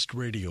Health Quest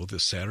Radio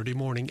this Saturday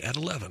morning at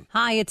 11.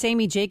 Hi, it's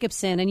Amy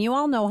Jacobson, and you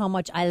all know how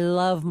much I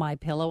love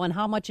MyPillow and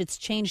how much it's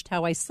changed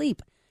how I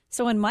sleep.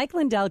 So when Mike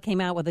Lindell came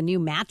out with a new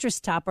mattress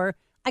topper,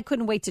 I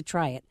couldn't wait to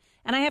try it.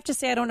 And I have to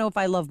say, I don't know if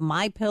I love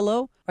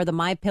MyPillow or the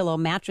MyPillow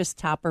mattress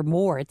topper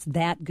more. It's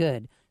that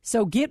good.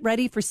 So get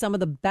ready for some of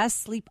the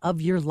best sleep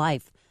of your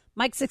life.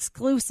 Mike's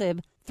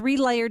exclusive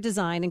 3-layer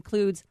design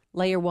includes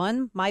Layer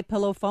 1,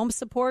 MyPillow foam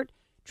support,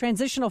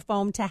 transitional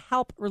foam to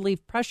help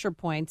relieve pressure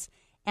points,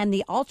 and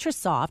the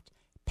ultra-soft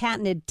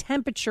patented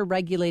temperature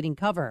regulating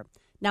cover.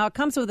 Now, it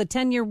comes with a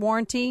 10-year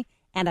warranty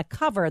and a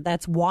cover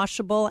that's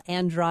washable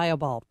and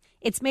dryable.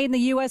 It's made in the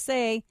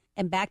USA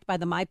and backed by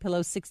the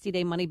MyPillow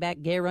 60-day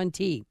money-back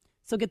guarantee.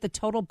 So get the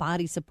total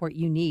body support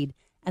you need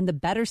and the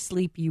better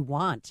sleep you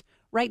want.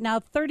 Right now,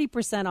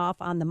 30% off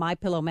on the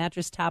MyPillow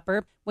mattress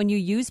topper when you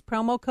use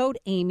promo code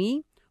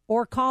Amy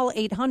or call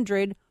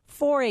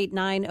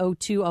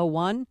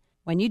 800-489-0201.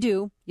 When you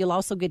do, you'll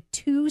also get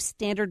 2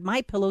 standard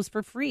MyPillows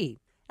for free.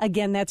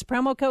 Again, that's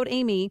promo code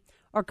Amy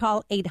or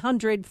call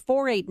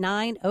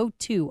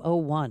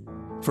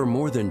 800-489-0201. For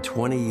more than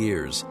 20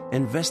 years,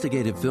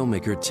 investigative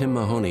filmmaker Tim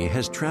Mahoney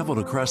has traveled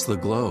across the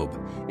globe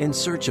in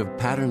search of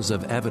patterns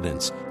of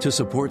evidence to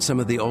support some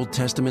of the Old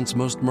Testament's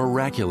most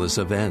miraculous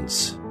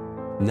events.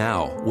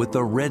 Now, with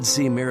the Red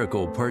Sea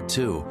Miracle Part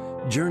 2,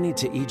 Journey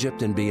to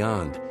Egypt and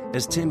beyond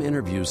as Tim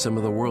interviews some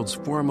of the world's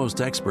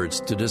foremost experts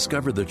to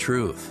discover the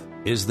truth.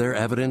 Is there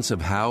evidence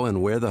of how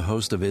and where the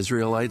host of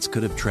Israelites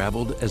could have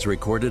traveled as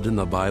recorded in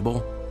the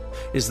Bible?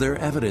 Is there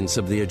evidence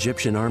of the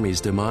Egyptian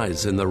army's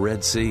demise in the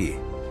Red Sea?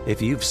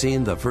 If you've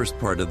seen the first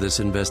part of this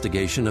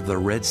investigation of the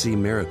Red Sea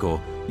miracle,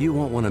 you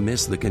won't want to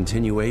miss the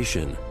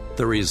continuation.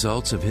 The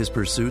results of his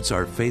pursuits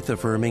are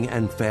faith-affirming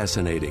and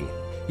fascinating.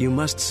 You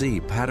must see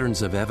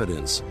Patterns of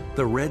Evidence,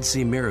 The Red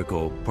Sea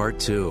Miracle, Part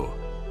 2.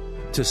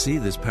 To see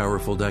this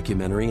powerful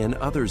documentary and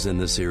others in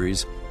the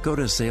series, go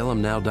to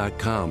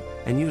salemnow.com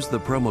and use the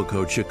promo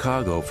code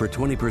Chicago for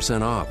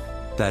 20% off.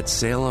 That's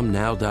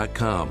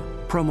salemnow.com,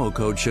 promo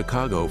code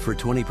Chicago for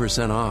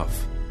 20%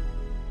 off.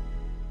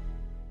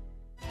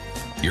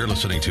 You're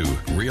listening to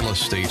Real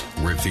Estate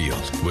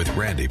Revealed with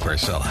Randy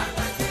Barcella.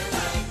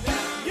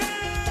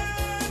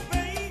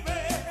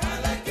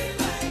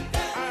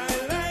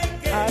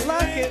 I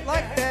like it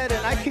like that,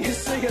 and I can't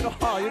sing at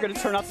all. You're going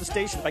to turn off the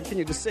station if I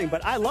continue to sing,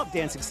 but I love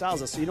dancing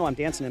salsa, so you know I'm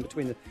dancing in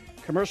between the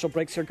commercial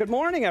breaks here. Good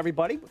morning,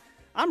 everybody.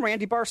 I'm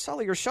Randy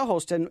Barcella, your show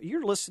host, and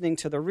you're listening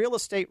to the Real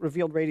Estate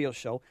Revealed radio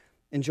show,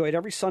 enjoyed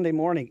every Sunday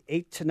morning,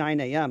 8 to 9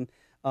 a.m.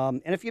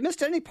 And if you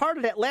missed any part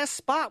of that last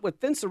spot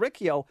with Vince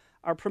Aricchio,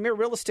 our premier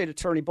real estate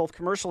attorney, both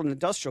commercial and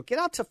industrial, get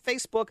out to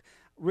Facebook,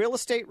 Real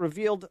Estate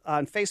Revealed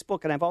on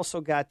Facebook, and I've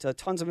also got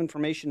tons of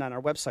information on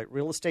our website,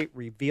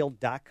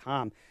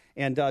 realestaterevealed.com.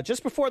 And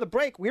just before the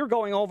break, we were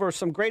going over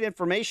some great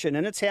information,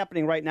 and it's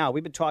happening right now.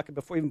 We've been talking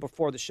even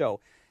before the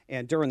show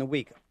and during the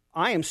week.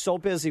 I am so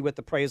busy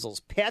with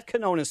appraisals. Pat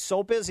Canone is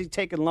so busy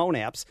taking loan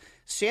apps.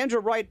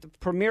 Sandra Wright, the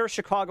premier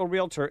Chicago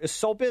realtor, is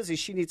so busy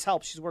she needs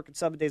help. She's working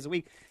 7 days a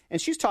week.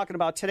 And she's talking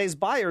about today's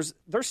buyers.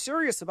 They're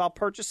serious about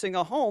purchasing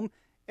a home,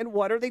 and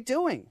what are they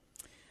doing?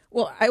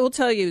 Well, I will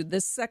tell you,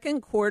 the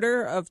second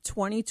quarter of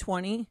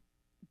 2020,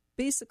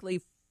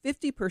 basically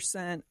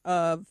 50%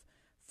 of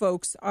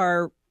folks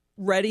are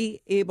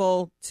ready,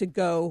 able to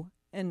go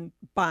and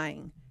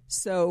buying.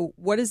 So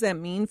what does that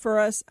mean for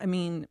us? I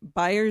mean,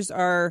 buyers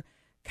are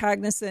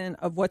cognizant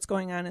of what's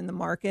going on in the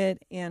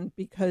market, and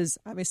because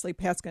obviously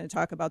Pat's going to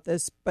talk about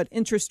this, but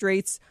interest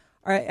rates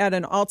are at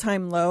an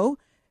all-time low.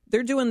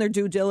 They're doing their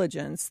due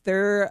diligence.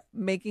 They're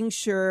making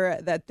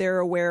sure that they're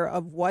aware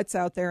of what's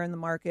out there in the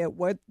market,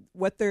 what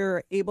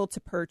they're able to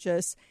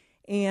purchase,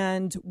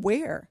 and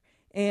where.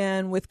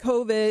 And with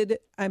COVID,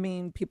 I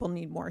mean, people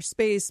need more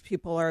space.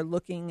 People are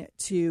looking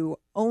to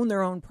own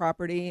their own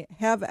property,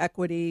 have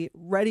equity,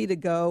 ready to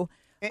go.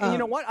 And you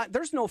know what?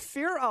 There's no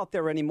fear out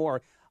there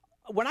anymore.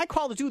 When I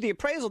call to do the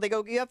appraisal, they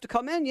go, you have to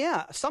come in?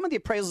 Yeah. Some of the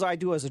appraisals I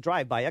do as a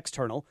drive-by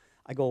external.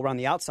 I go around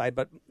the outside,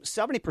 but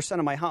 70%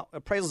 of my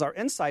appraisals are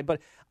inside.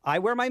 But I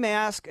wear my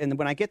mask, and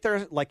when I get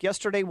there, like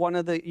yesterday, one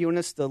of the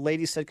units, the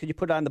lady said, could you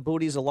put on the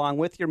booties along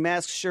with your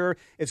mask? Sure.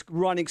 It's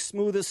running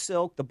smooth as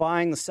silk, the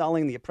buying, the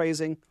selling, the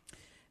appraising.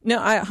 No,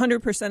 I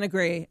 100%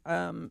 agree.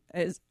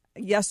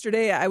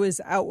 Yesterday, I was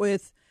out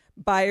with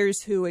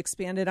buyers who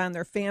expanded on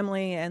their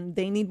family, and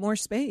they need more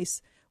space.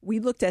 We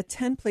looked at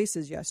 10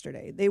 places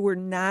yesterday. They were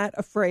not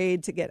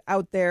afraid to get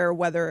out there,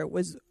 whether it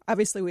was,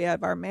 obviously we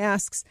have our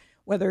masks,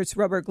 whether it's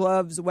rubber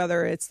gloves,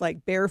 whether it's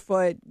like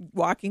barefoot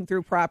walking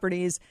through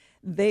properties.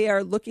 They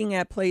are looking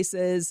at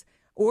places,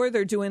 or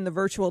they're doing the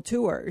virtual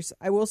tours.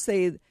 I will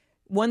say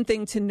one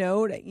thing to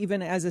note,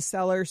 even as a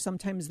seller,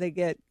 sometimes they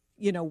get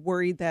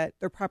worried that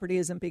their property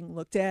isn't being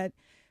looked at.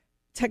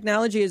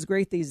 Technology is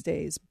great these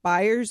days.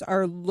 Buyers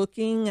are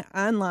looking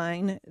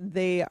online.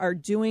 They are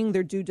doing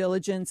their due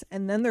diligence,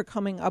 and then they're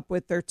coming up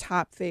with their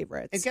top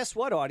favorites. And guess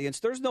what, audience?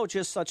 There's no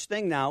just such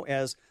thing now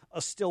as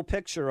a still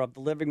picture of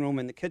the living room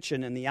and the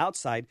kitchen and the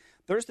outside.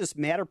 There's this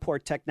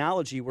Matterport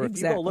technology where if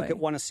you go look at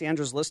one of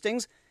Sandra's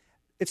listings,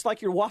 it's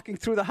like you're walking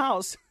through the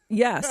house.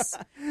 Yes.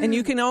 And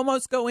you can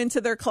almost go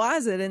into their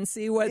closet and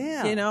see what,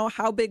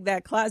 how big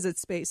that closet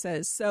space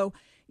is. So,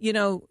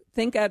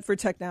 thank God for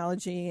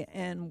technology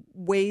and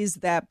ways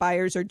that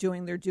buyers are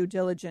doing their due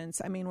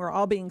diligence. I mean, we're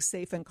all being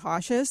safe and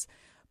cautious,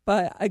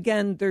 but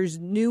again, there's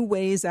new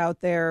ways out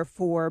there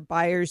for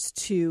buyers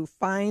to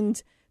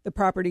find the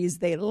properties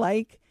they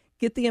like,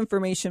 get the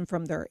information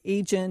from their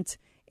agent.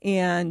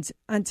 And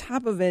on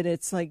top of it,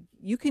 it's like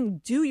you can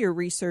do your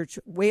research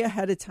way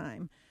ahead of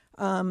time.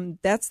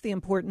 That's the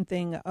important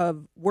thing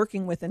of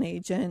working with an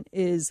agent,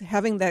 is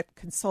having that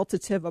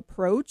consultative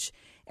approach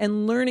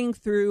and learning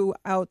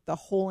throughout the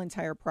whole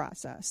entire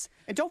process.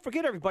 And don't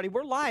forget, everybody,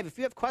 we're live. If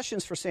you have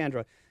questions for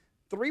Sandra,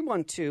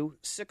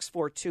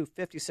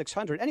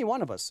 312-642-5600. Any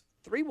one of us,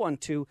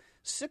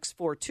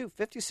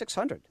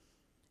 312-642-5600.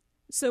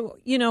 So,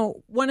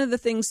 one of the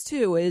things,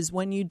 too, is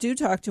when you do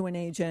talk to an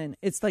agent,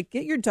 it's like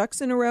get your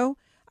ducks in a row.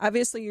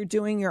 Obviously, you're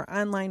doing your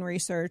online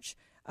research.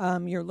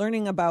 You're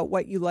learning about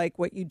what you like,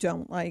 what you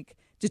don't like,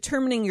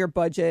 determining your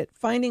budget,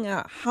 finding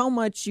out how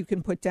much you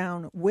can put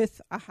down with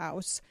a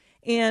house,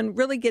 and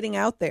really getting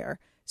out there.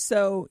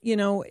 So,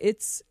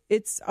 it's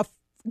a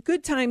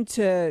good time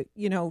to,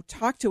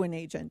 talk to an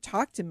agent,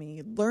 talk to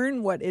me,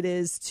 learn what it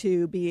is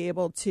to be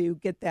able to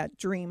get that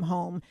dream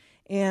home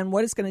and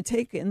what it's going to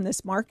take in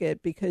this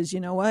market, because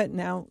you know what?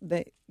 Now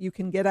that you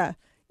can get a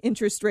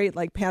interest rate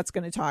like Pat's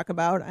going to talk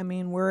about, I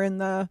mean, we're in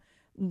the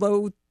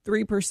low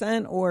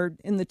 3% or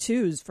in the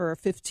 2s for a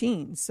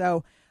 15.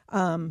 So,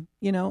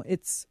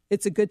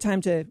 it's a good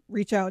time to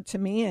reach out to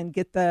me and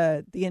get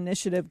the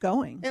initiative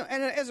going.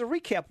 And as a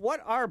recap, what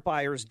are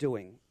buyers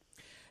doing?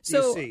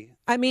 So,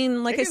 I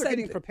mean, like I said, they're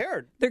getting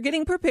prepared. They're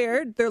getting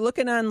prepared. They're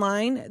looking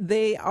online.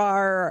 They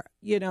are,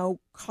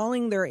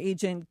 calling their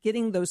agent,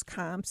 getting those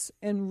comps,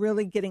 and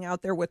really getting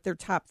out there with their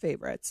top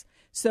favorites.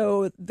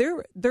 So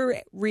they're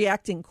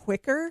reacting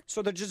quicker.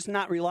 So they're just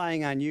not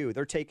relying on you.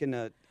 They're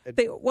taking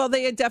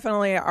they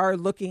definitely are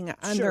looking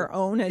on their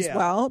own as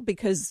well,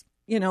 because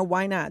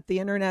why not? The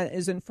internet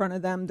is in front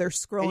of them. They're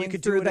scrolling and you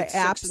could through do it the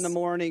at apps 6 in the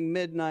morning,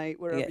 midnight,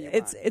 wherever you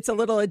want. It's a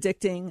little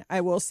addicting. I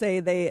will say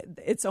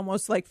it's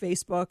almost like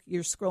Facebook.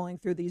 You're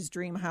scrolling through these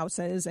dream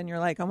houses and you're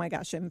like, oh my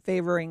gosh, I'm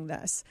favoring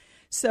this.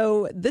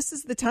 So this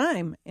is the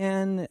time,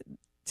 and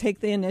take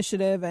the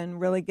initiative and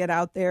really get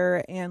out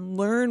there and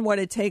learn what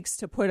it takes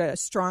to put a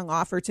strong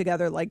offer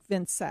together, like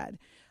Vince said.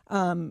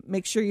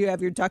 Make sure you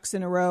have your ducks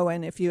in a row,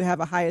 and if you have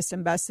a highest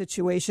and best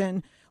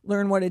situation,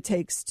 learn what it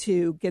takes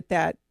to get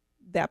that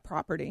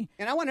property.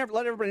 And I want to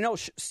let everybody know,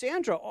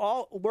 Sandra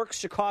works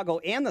Chicago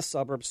and the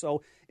suburbs.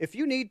 So if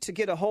you need to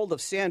get a hold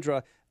of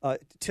Sandra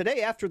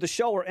today after the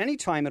show or any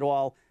time at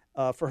all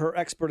for her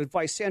expert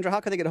advice, Sandra, how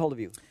can they get a hold of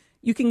you?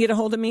 You can get a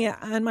hold of me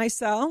on my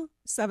cell,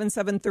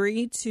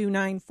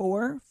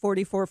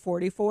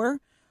 773-294-4444,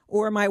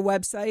 or my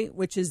website,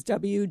 which is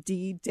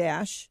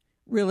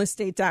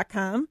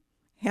wd-realestate.com.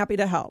 Happy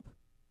to help.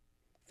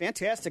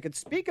 Fantastic. And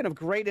speaking of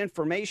great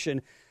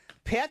information,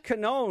 Pat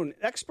Cannone,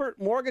 expert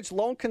mortgage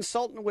loan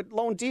consultant with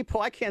Loan Depot.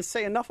 I can't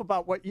say enough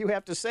about what you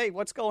have to say.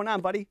 What's going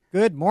on, buddy?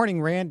 Good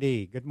morning,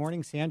 Randy. Good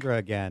morning, Sandra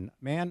again.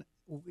 Man,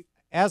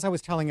 as I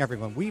was telling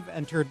everyone, we've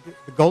entered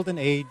the golden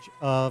age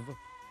of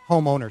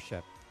home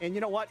ownership. And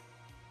you know what?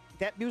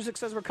 That music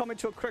says we're coming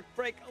to a quick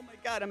break. Oh, my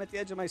God, I'm at the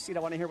edge of my seat. I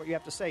want to hear what you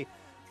have to say.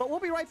 But we'll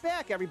be right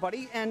back,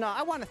 everybody. And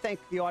I want to thank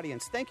the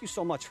audience. Thank you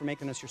so much for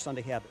making us your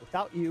Sunday habit.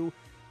 Without you,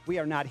 we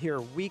are not here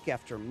week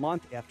after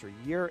month after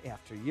year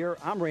after year.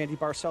 I'm Randy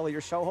Barcella,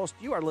 your show host.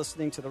 You are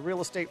listening to the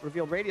Real Estate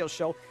Revealed radio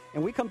show.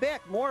 And we come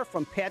back more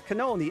from Pat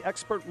Cannone, the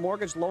expert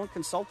mortgage loan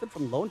consultant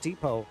from Loan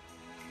Depot.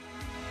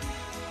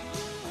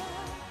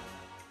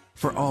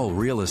 For all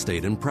real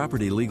estate and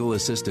property legal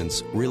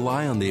assistance,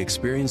 rely on the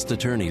experienced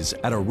attorneys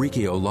at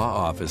Arricchio Law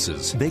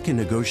Offices. They can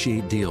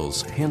negotiate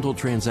deals, handle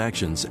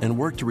transactions, and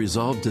work to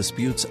resolve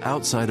disputes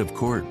outside of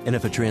court. And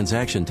if a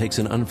transaction takes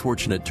an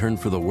unfortunate turn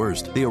for the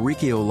worst, the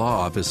Arricchio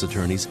Law Office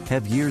attorneys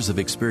have years of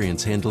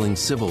experience handling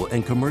civil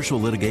and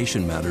commercial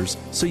litigation matters,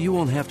 so you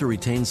won't have to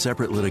retain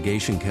separate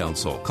litigation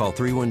counsel. Call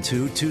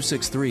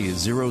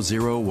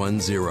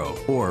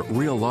 312-263-0010 or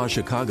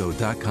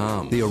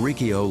reallawchicago.com. The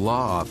Arricchio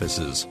Law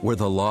Offices, where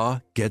the law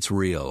gets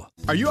real.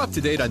 Are you up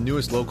to date on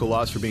newest local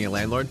laws for being a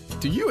landlord?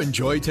 Do you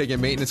enjoy taking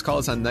maintenance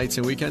calls on nights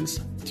and weekends?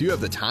 Do you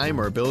have the time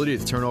or ability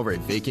to turn over a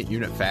vacant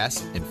unit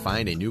fast and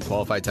find a new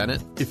qualified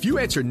tenant? If you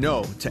answer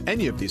no to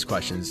any of these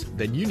questions,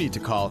 then you need to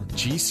call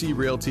GC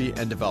Realty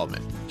and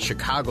Development,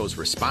 Chicago's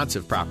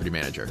responsive property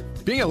manager.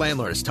 Being a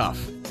landlord is tough,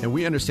 and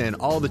we understand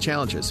all the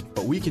challenges,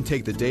 but we can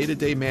take the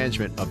day-to-day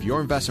management of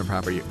your investment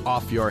property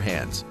off your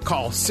hands.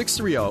 Call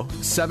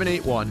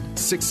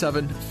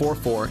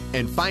 630-781-6744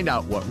 and find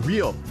out what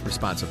real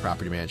responsive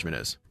property management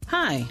is.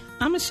 Hi,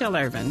 I'm Michelle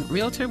Irvin,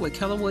 realtor with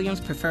Keller Williams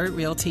Preferred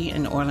Realty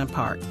in Orland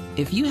Park.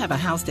 If you have a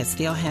house that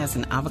still has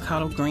an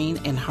avocado green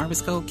and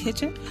harvest gold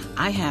kitchen,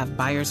 I have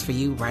buyers for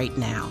you right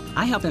now.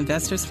 I help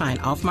investors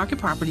find off-market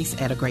properties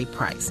at a great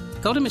price.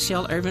 Go to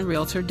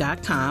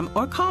MichelleIrvinRealtor.com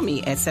or call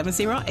me at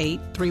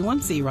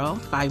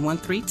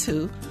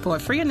 708-310-5132 for a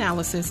free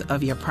analysis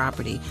of your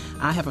property.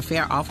 I have a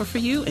fair offer for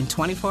you in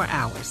 24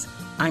 hours.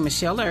 I'm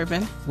Michelle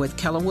Irvin with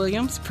Keller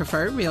Williams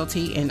Preferred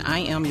Realty, and I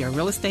am your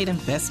real estate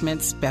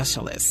investment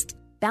specialist.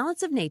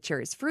 Balance of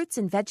Nature's fruits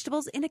and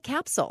vegetables in a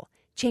capsule,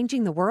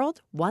 changing the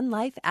world one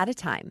life at a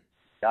time.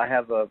 I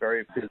have a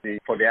very busy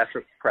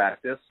podiatric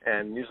practice,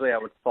 and usually I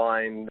would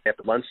find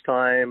after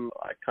lunchtime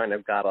I kind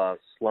of got a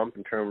slump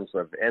in terms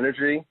of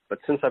energy. But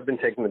since I've been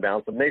taking the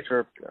Balance of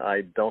Nature,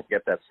 I don't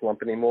get that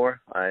slump anymore.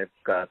 I've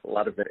got a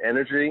lot of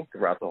energy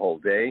throughout the whole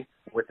day.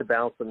 With the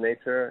Balance of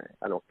Nature,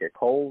 I don't get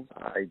colds,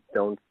 I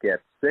don't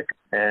get sick,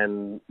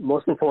 and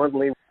most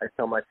importantly, I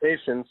tell my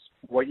patients,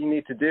 what you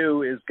need to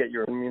do is get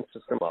your immune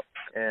system up.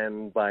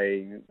 And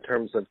in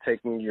terms of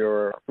taking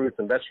your fruits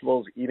and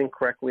vegetables, eating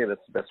correctly,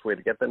 that's the best way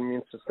to get that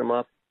immune system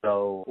up.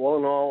 So all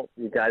in all,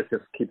 you guys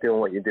just keep doing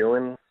what you're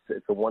doing.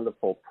 It's a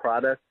wonderful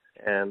product,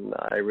 and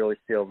I really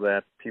feel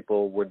that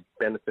people would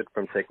benefit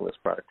from taking this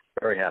product.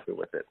 Very happy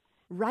with it.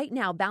 Right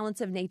now, Balance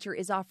of Nature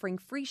is offering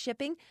free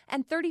shipping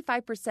and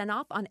 35%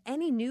 off on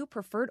any new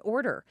preferred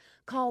order.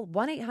 Call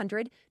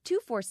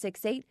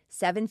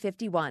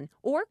 1-800-2468-751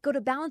 or go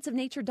to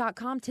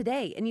balanceofnature.com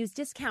today and use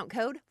discount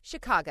code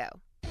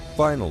CHICAGO.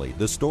 Finally,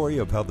 the story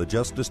of how the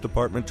Justice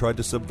Department tried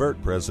to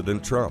subvert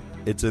President Trump.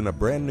 It's in a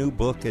brand new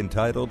book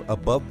entitled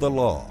Above the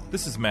Law.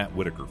 This is Matt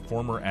Whitaker,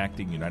 former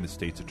acting United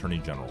States Attorney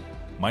General.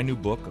 My new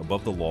book,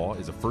 Above the Law,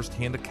 is a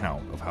first-hand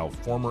account of how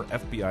former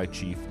FBI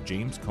Chief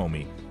James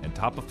Comey and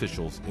top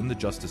officials in the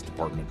Justice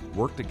Department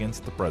worked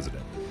against the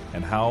president,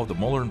 and how the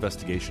Mueller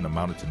investigation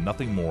amounted to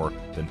nothing more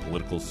than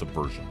political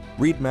subversion.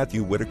 Read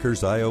Matthew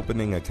Whitaker's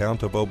eye-opening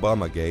account of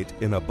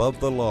Obamagate in Above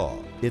the Law.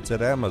 It's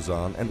at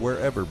Amazon and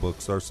wherever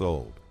books are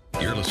sold.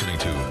 You're listening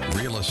to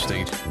Real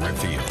Estate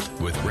Revealed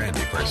with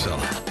Randy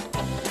Barcella.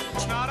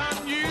 It's not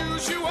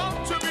unusual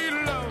to be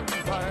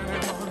loved by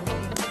anyone.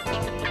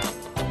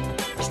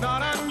 It's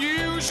not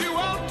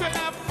unusual to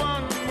have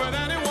fun with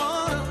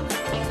anyone.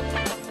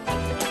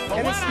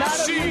 And it's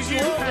not unusual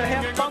to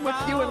have fun with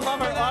you and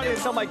love our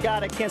audience. Oh my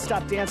God, I can't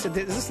stop dancing.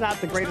 Is this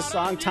not the greatest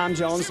song, Tom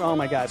Jones? Oh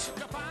my gosh.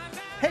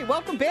 Hey,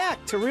 welcome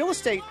back to Real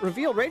Estate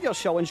Revealed radio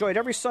show. Enjoyed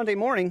every Sunday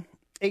morning,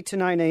 8 to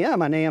 9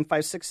 a.m. on AM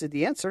 560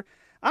 The Answer.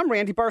 I'm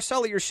Randy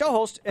Barcella, your show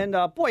host, and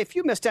boy, if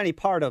you missed any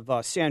part of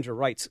Sandra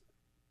Wright's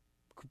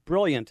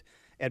brilliant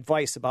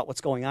advice about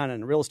what's going on in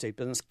the real estate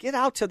business, get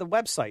out to the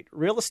website,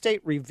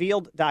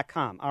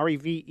 realestaterevealed.com,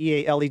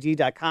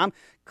 REVEALED.com.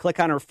 Click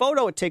on her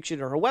photo. It takes you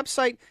to her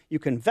website. You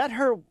can vet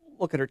her,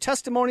 look at her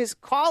testimonies,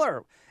 call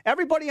her.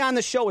 Everybody on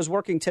the show is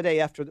working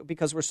today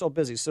because we're so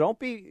busy. So don't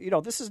be,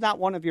 this is not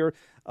one of your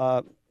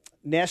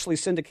nationally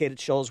syndicated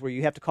shows where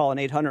you have to call an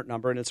 800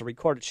 number and it's a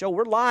recorded show.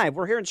 We're live.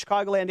 We're here in the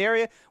Chicagoland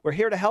area. We're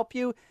here to help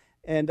you.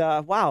 And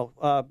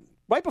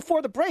right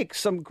before the break,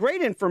 some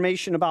great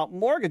information about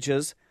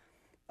mortgages.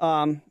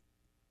 And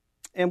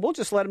we'll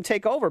just let him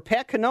take over.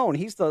 Pat Cannone,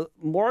 he's the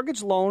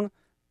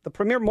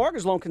premier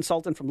mortgage loan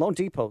consultant from Loan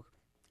Depot.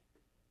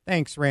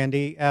 Thanks,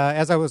 Randy.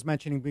 As I was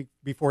mentioning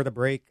before the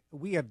break,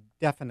 we have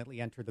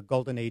definitely entered the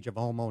golden age of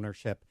home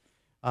ownership.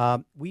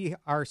 We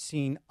are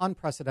seeing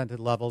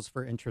unprecedented levels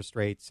for interest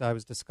rates. I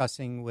was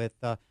discussing with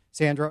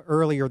Sandra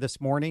earlier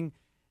this morning.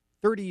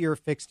 30-year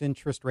fixed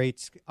interest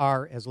rates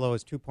are as low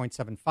as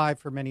 2.75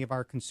 for many of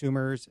our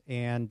consumers,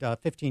 and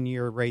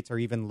 15-year rates are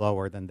even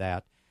lower than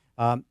that.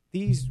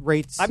 These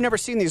rates... I've never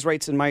seen these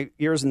rates in my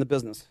years in the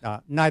business.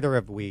 Neither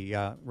have we,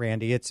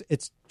 Randy.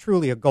 It's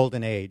truly a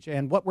golden age.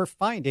 And what we're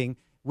finding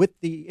with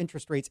the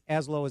interest rates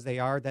as low as they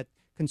are, that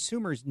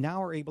consumers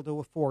now are able to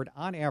afford,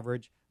 on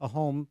average, a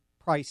home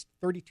priced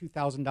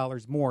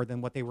 $32,000 more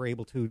than what they were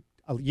able to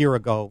a year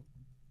ago,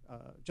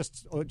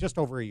 just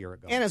over a year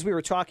ago. And as we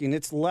were talking,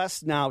 it's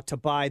less now to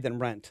buy than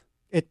rent.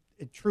 It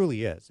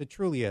truly is. It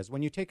truly is.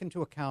 When you take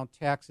into account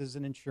taxes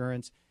and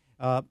insurance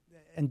and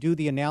do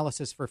the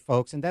analysis for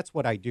folks, and that's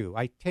what I do.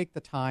 I take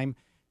the time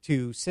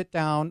to sit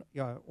down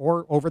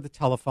or over the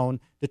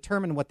telephone,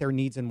 determine what their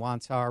needs and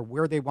wants are,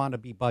 where they want to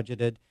be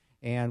budgeted,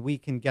 and we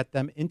can get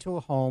them into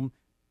a home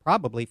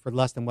probably for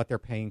less than what they're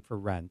paying for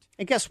rent.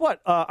 And guess what?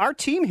 Our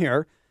team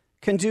here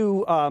can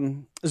do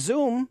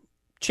Zoom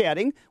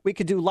chatting. We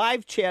could do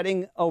live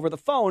chatting over the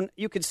phone.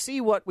 You could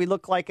see what we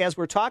look like as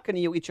we're talking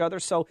to each other,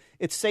 so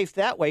it's safe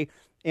that way.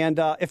 And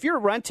if you're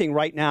renting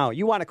right now,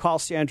 you want to call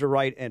Sandra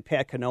Wright and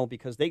Pat Cannone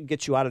because they can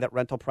get you out of that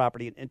rental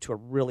property and into a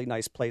really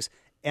nice place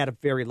at a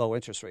very low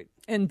interest rate.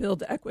 And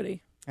build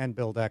equity.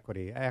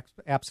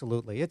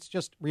 Absolutely. It's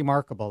just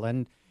remarkable.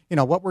 And,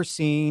 what we're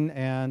seeing,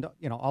 and,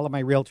 all of my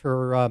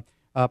realtor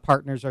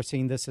partners are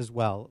seeing this as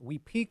well. We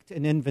peaked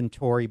in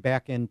inventory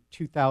back in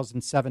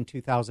 2007,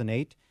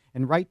 2008,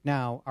 and right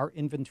now our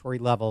inventory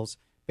levels,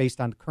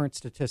 based on current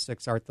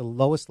statistics, are at the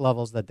lowest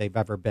levels that they've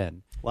ever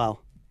been. Wow.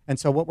 And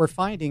so what we're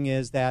finding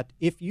is that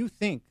if you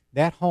think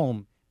that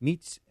home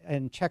meets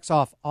and checks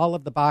off all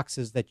of the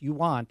boxes that you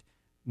want,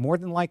 more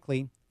than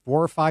likely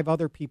 4 or 5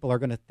 other people are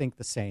going to think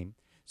the same.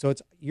 So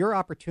it's your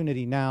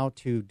opportunity now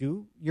to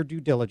do your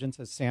due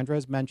diligence, as Sandra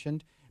has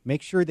mentioned.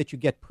 Make sure that you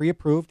get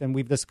pre-approved, and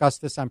we've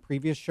discussed this on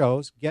previous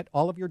shows. Get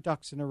all of your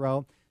ducks in a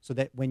row so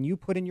that when you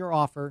put in your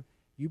offer,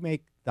 you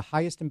make the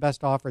highest and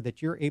best offer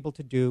that you're able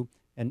to do,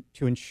 and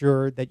to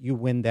ensure that you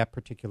win that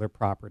particular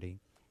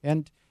property.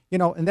 And,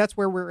 and that's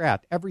where we're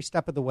at every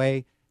step of the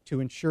way to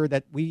ensure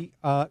that we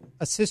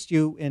assist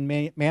you in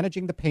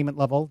managing the payment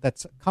level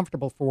that's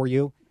comfortable for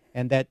you,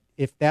 and that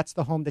if that's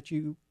the home that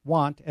you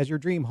want as your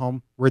dream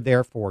home, we're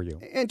there for you.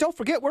 And don't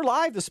forget, we're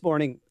live this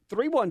morning,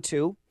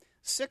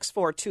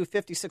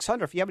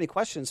 312-642-5600. If you have any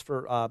questions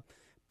for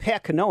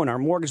Pat Cannone, our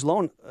mortgage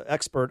loan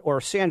expert, or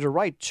Sandra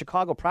Wright,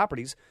 Chicago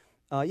Properties,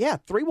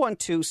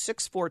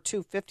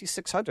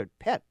 312-642-5600.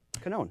 Pat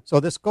Cannone. So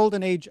this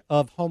golden age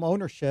of home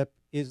ownership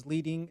is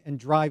leading and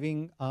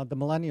driving the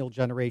millennial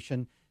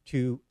generation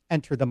to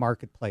enter the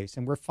marketplace.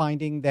 And we're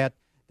finding that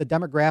the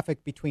demographic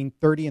between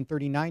 30 and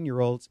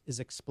 39-year-olds is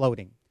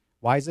exploding.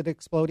 Why is it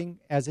exploding?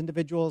 As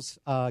individuals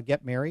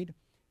get married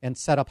and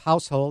set up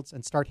households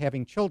and start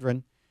having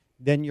children,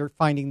 then you're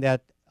finding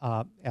that,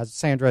 as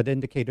Sandra had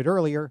indicated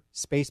earlier,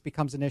 space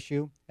becomes an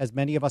issue. As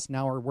many of us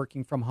now are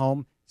working from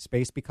home,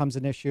 space becomes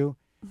an issue.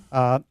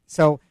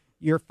 So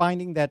you're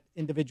finding that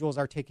individuals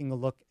are taking a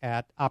look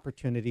at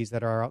opportunities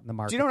that are out in the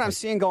market. Do you know what I'm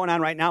seeing going on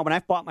right now? When I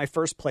bought my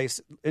first place,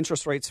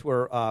 interest rates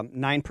were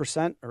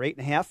 9% or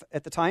 8.5%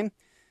 at the time.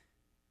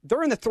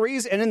 they're in the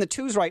 3s and in the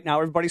 2s right now,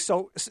 everybody.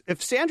 So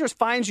if Sandra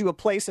finds you a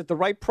place at the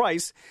right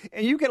price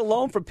and you get a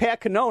loan from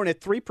Pat Cannone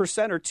at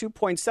 3% or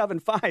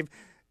 2.75,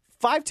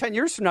 5-10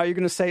 years from now, you're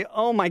going to say,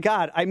 oh, my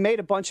God, I made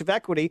a bunch of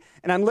equity,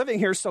 and I'm living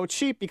here so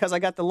cheap because I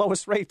got the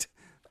lowest rate.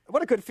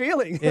 What a good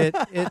feeling.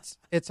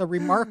 It's a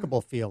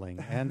remarkable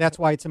feeling, and that's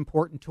why it's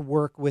important to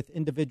work with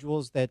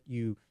individuals that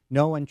you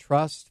know and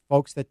trust,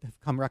 folks that have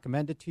come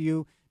recommended to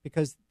you,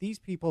 because these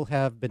people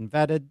have been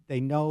vetted. They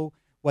know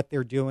what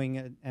they're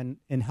doing and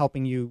in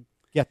helping you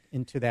get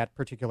into that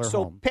particular home.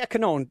 So, Pat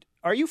Cannone,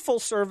 are you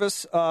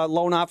full-service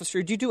loan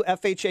officer? Do you do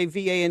FHA,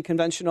 VA, and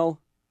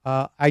conventional?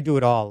 I do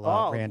it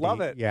all, Randy.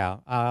 Love it. Yeah.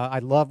 I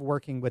love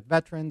working with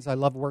veterans. I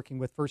love working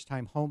with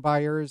first-time home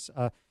buyers.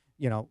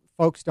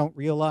 Folks don't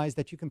realize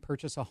that you can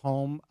purchase a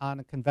home on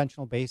a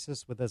conventional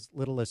basis with as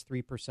little as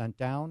 3%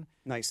 down.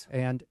 Nice.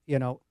 And,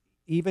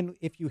 even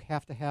if you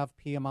have to have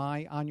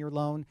PMI on your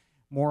loan,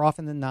 more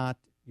often than not,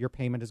 your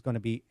payment is going to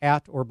be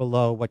at or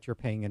below what you're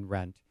paying in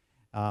rent.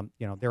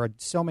 There are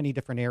so many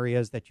different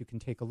areas that you can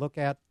take a look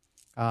at.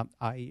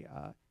 I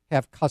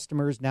have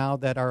customers now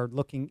that are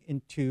looking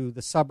into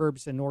the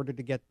suburbs in order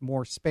to get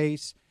more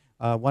space.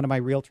 One of my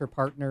realtor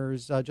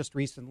partners just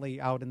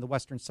recently out in the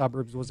western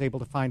suburbs was able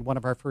to find one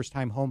of our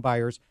first-time home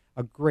buyers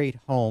a great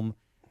home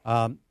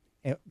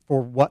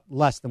for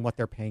less than what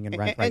they're paying in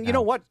rent right now. And you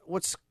know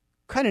what's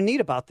kind of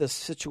neat about this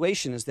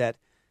situation is that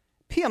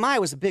PMI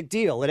was a big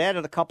deal. It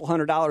added a couple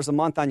 $100 a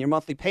month on your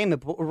monthly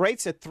payment, but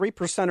rates at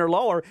 3% or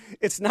lower,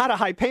 it's not a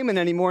high payment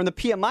anymore, and the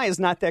PMI is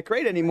not that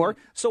great anymore.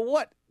 So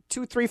what?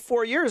 2, 3,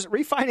 4 years,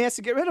 refinance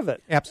to get rid of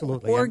it.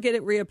 Absolutely. Or get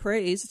it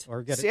reappraised.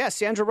 Yeah,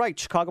 Sandra Wright,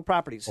 Chicago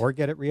Properties. Or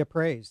get it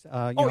reappraised.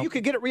 You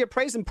could get it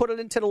reappraised and put it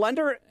into the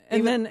lender?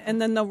 And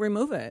then they'll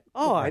remove it.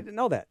 Oh, I didn't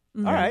know that.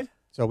 Mm-hmm. All right.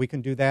 So we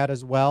can do that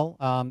as well.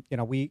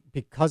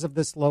 Because of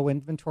this low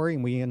inventory,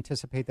 and we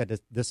anticipate that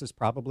this is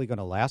probably going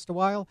to last a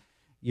while,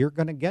 you're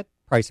going to get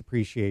price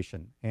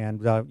appreciation.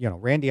 And,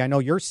 Randy, I know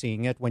you're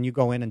seeing it when you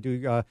go in and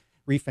do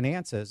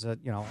refinances.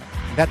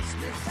 That's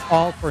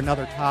all for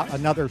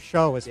another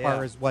show as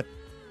far as what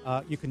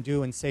you can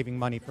do in saving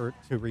money to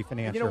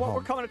refinance your home.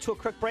 We're coming to a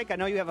quick break. I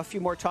know you have a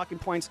few more talking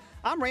points.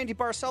 I'm Randy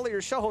Barcella,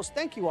 your show host.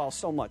 Thank you all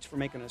so much for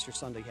making us your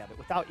Sunday habit.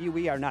 Without you,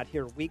 we are not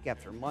here week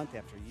after month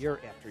after year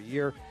after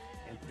year.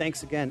 And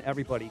thanks again,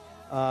 everybody.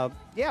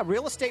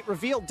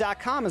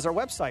 realestaterevealed.com is our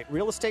website.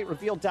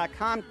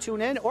 realestaterevealed.com.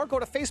 Tune in or go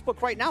to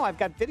Facebook right now. I've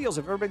got videos of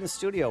everybody in the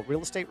studio.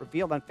 Real Estate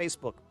Revealed on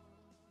Facebook.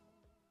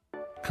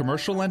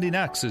 Commercial Lending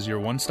X is your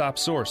one-stop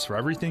source for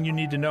everything you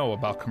need to know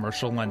about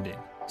commercial lending.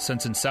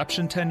 Since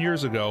inception 10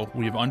 years ago,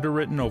 we have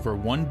underwritten over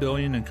 $1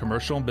 billion in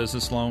commercial and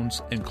business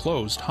loans and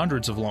closed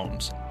hundreds of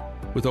loans.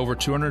 With over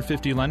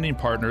 250 lending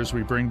partners,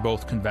 we bring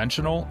both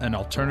conventional and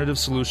alternative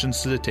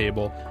solutions to the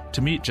table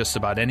to meet just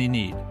about any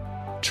need.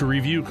 To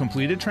review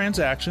completed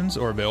transactions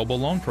or available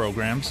loan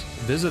programs,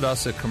 visit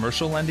us at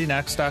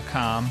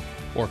commerciallendingx.com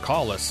or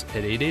call us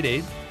at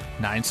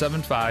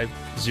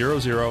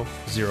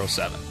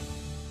 888-975-0007.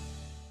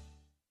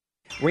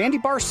 Randy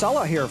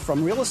Barcella here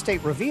from Real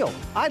Estate Revealed.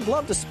 I'd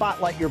love to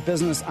spotlight your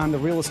business on the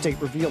Real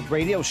Estate Revealed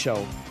radio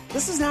show.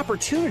 This is an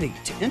opportunity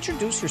to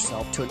introduce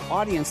yourself to an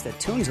audience that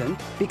tunes in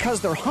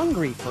because they're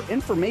hungry for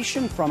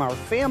information from our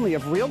family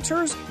of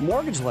realtors,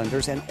 mortgage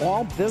lenders, and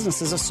all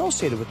businesses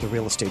associated with the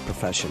real estate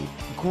profession.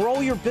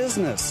 Grow your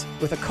business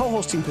with a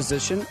co-hosting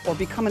position or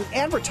become an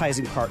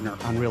advertising partner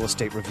on Real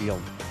Estate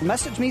Revealed.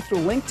 Message me through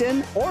LinkedIn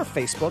or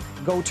Facebook.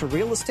 Go to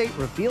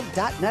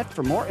realestaterevealed.net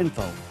for more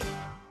info.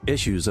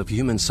 Issues of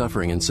human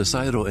suffering and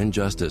societal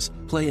injustice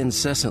play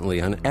incessantly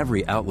on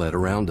every outlet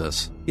around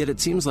us. Yet it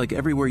seems like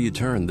everywhere you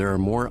turn, there are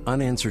more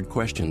unanswered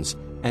questions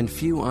and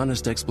few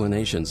honest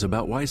explanations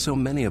about why so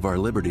many of our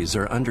liberties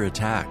are under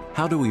attack.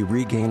 How do we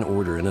regain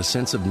order and a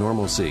sense of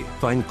normalcy?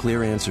 Find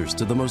clear answers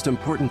to the most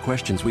important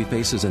questions we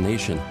face as a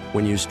nation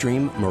when you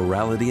stream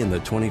Morality in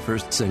the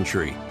 21st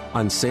Century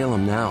on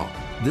Salem Now.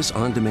 This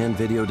on-demand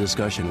video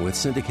discussion with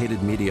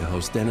syndicated media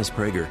host Dennis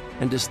Prager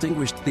and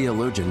distinguished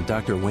theologian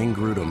Dr. Wayne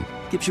Grudem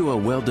gives you a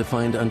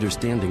well-defined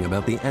understanding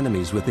about the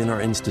enemies within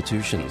our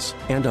institutions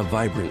and a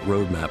vibrant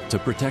roadmap to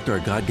protect our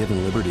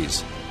God-given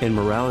liberties. In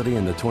Morality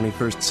in the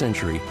 21st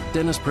Century,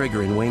 Dennis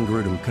Prager and Wayne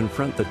Grudem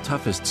confront the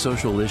toughest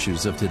social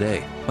issues of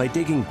today by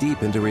digging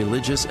deep into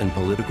religious and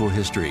political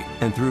history,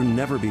 and through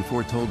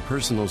never-before-told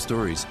personal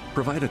stories,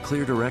 provide a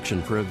clear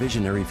direction for a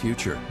visionary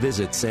future.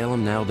 Visit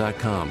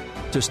salemnow.com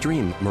to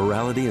stream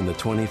Morality in the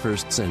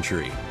 21st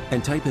Century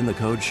and type in the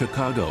code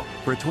Chicago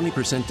for a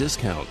 20%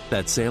 discount.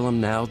 That's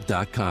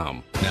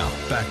salemnow.com. Now,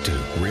 back to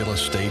Real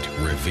Estate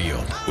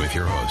Revealed with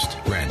your host,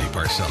 Randy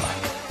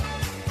Barcella.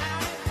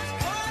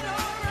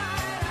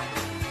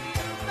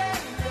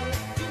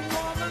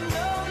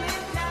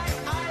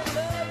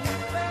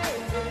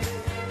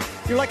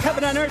 You're like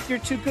heaven on earth. You're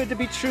too good to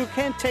be true.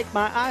 Can't take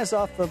my eyes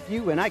off of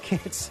you. And I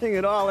can't sing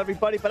at all,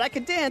 everybody, but I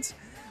can dance.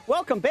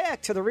 Welcome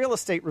back to the Real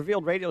Estate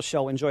Revealed radio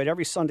show. Enjoyed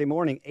every Sunday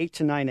morning, 8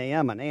 to 9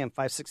 a.m. on AM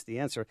 560 The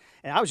Answer.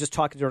 And I was just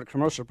talking during a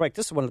commercial break.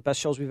 This is one of the best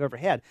shows we've ever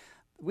had.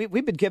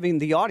 We've been giving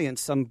the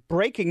audience some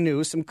breaking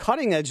news, some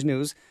cutting-edge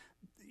news.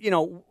 You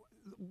know,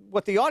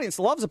 what the audience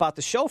loves about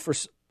the show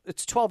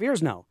it's 12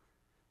 years now.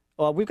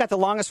 We've got the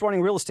longest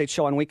running real estate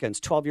show on weekends,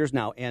 12 years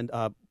now. And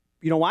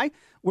you know why?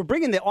 We're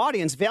bringing the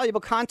audience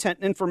valuable content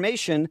and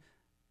information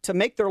to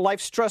make their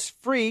life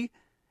stress-free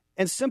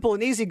and simple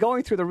and easy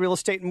going through the real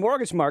estate and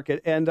mortgage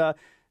market. And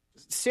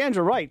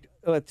Sandra Wright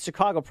with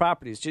Chicago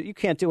Properties, you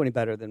can't do any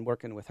better than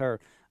working with her.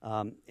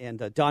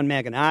 And Don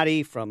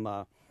Maganotti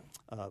from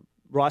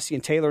Rossi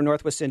and Taylor,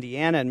 Northwest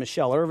Indiana, and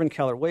Michelle Irvin,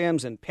 Keller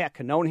Williams, and Pat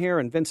Cannone here,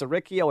 and Vince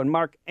Aricchio, and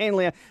Mark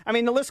Ainley. I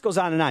mean, the list goes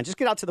on and on. Just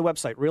get out to the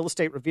website,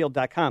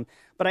 realestaterevealed.com.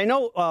 But I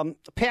know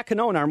Pat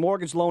Cannone, our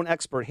mortgage loan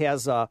expert,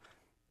 has a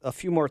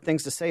few more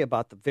things to say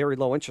about the very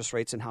low interest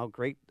rates and how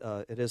great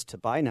it is to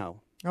buy now.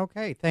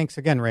 Okay, thanks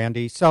again,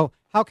 Randy. So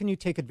how can you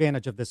take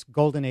advantage of this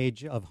golden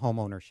age of home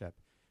ownership?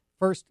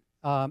 First,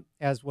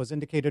 as was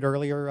indicated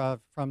earlier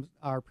from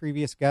our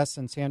previous guests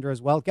and Sandra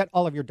as well, get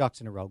all of your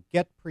ducks in a row.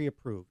 Get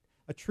pre-approved.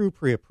 A true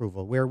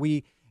pre-approval where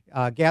we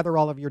gather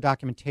all of your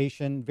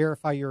documentation,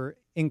 verify your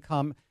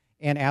income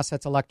and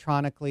assets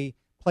electronically,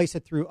 place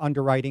it through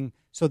underwriting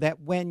so that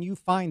when you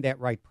find that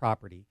right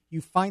property,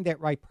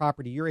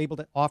 you're able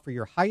to offer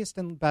your highest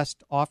and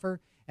best offer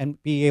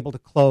and be able to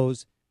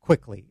close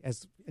quickly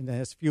in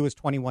as few as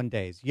 21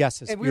 days.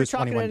 Yes, as few as 21 days. And we were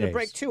talking in the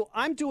break, too.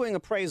 I'm doing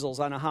appraisals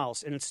on a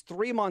house, and it's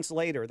 3 months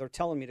later. They're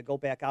telling me to go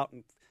back out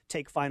and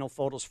take final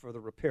photos for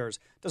the repairs.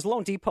 Does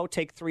Loan Depot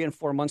take 3 and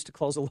 4 months to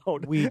close a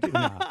loan? We do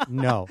not.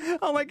 No.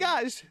 Oh my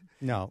gosh.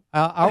 No.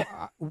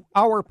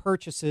 Our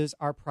purchases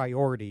are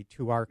priority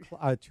to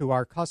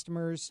our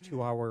customers,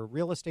 to our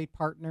real estate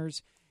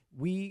partners.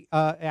 We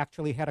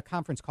actually had a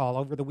conference call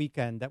over the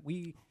weekend that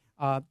we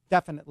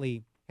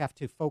definitely have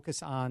to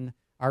focus on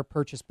our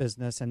purchase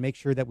business and make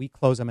sure that we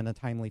close them in a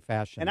timely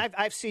fashion. And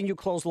I've seen you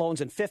close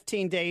loans in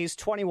 15 days,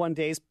 21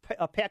 days.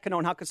 Pat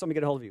Cannone, how can somebody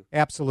get a hold of you?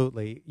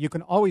 Absolutely. You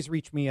can always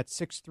reach me at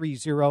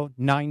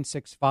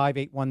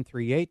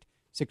 630-965-8138,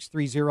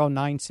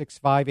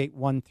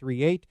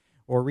 630-965-8138,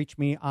 or reach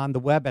me on the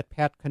web at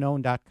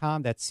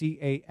patcannone.com. That's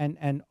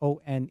CANNONE,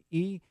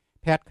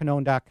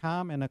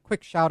 patcannone.com. And a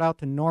quick shout-out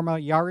to Norma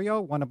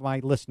Yario, one of my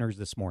listeners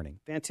this morning.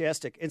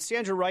 Fantastic. And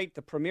Sandra Wright,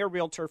 the premier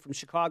realtor from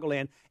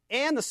Chicagoland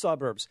and the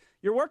suburbs.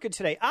 You're working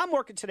today. I'm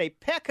working today.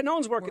 Pat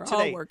Cannone's working today.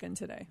 We're all working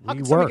today. How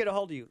can somebody get a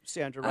hold of you,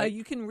 Sandra Wright?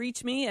 You can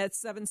reach me at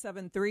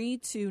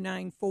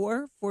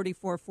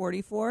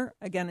 773-294-4444.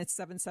 Again, it's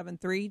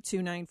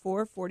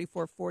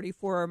 773-294-4444,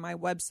 or my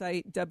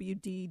website,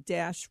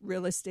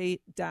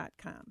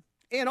 wd-realestate.com.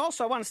 And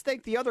also, I want to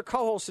thank the other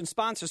co-hosts and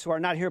sponsors who are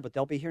not here, but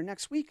they'll be here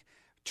next week.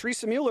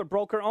 Teresa Mueller,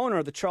 broker-owner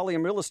of the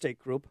Trillium Real Estate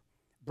Group.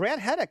 Brad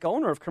Heddick,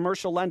 owner of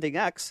Commercial Lending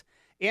X.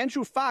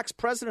 Andrew Fox,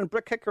 president of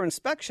Brick Kicker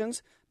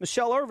Inspections.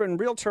 Michelle Irvin,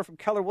 realtor from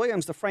Keller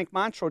Williams, the Frank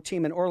Montreux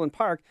team in Orland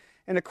Park.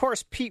 And, of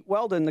course, Pete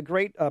Weldon, the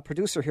great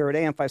producer here at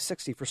AM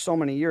 560 for so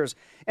many years.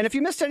 And if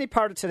you missed any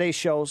part of today's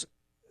shows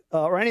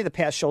or any of the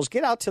past shows,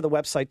 get out to the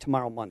website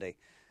tomorrow, Monday,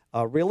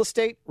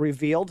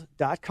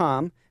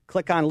 realestaterevealed.com.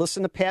 Click on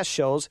Listen to Past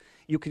Shows.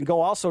 You can go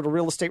also to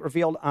Real Estate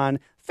Revealed on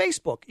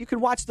Facebook. You can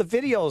watch the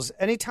videos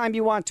anytime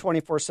you want,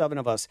 24/7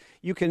 of us.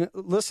 You can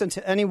listen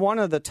to any one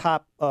of the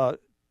top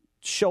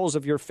shows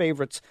of your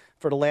favorites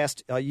for the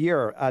last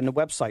year on the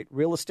website,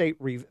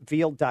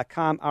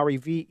 realestaterevealed.com,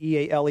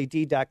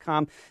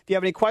 REVEALED.com. If you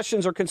have any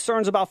questions or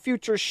concerns about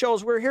future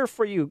shows, we're here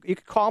for you. You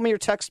can call me or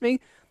text me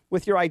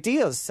with your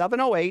ideas,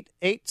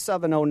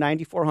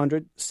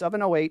 708-870-9400,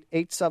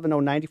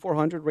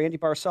 708-870-9400, Randy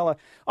Barcella.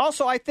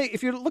 Also, I think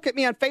if you look at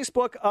me on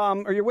Facebook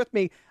or you're with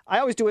me, I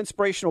always do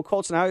inspirational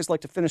quotes, and I always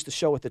like to finish the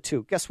show with the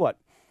 2. Guess what?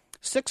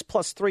 6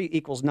 + 3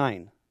 =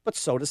 9, but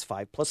so does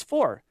 5 +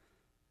 4.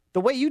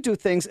 The way you do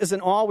things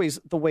isn't always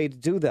the way to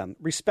do them.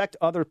 Respect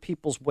other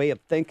people's way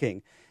of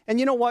thinking. And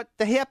you know what?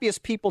 The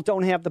happiest people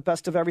don't have the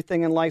best of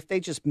everything in life.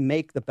 They just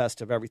make the best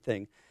of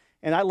everything.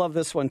 And I love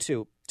this one,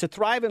 too. To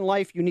thrive in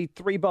life, you need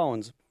 3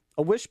 bones: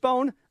 a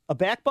wishbone, a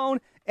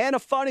backbone, and a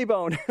funny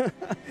bone.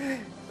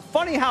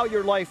 Funny how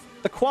your life,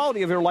 the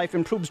quality of your life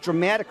improves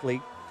dramatically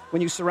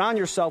when you surround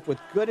yourself with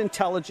good,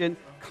 intelligent,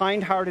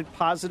 kind-hearted,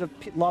 positive,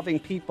 loving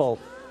people.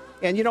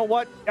 And you know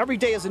what? Every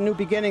day is a new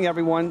beginning,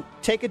 everyone.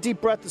 Take a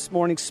deep breath this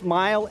morning,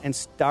 smile, and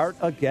start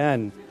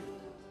again.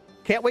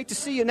 Can't wait to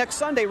see you next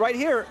Sunday right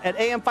here at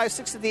AM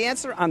 560 The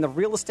Answer on the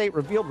Real Estate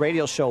Revealed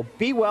radio show.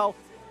 Be well.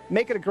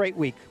 Make it a great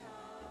week.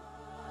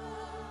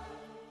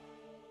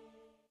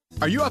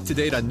 Are you up to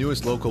date on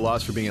newest local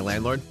laws for being a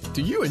landlord?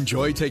 Do you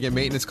enjoy taking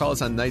maintenance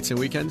calls on nights and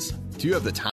weekends? Do you have the time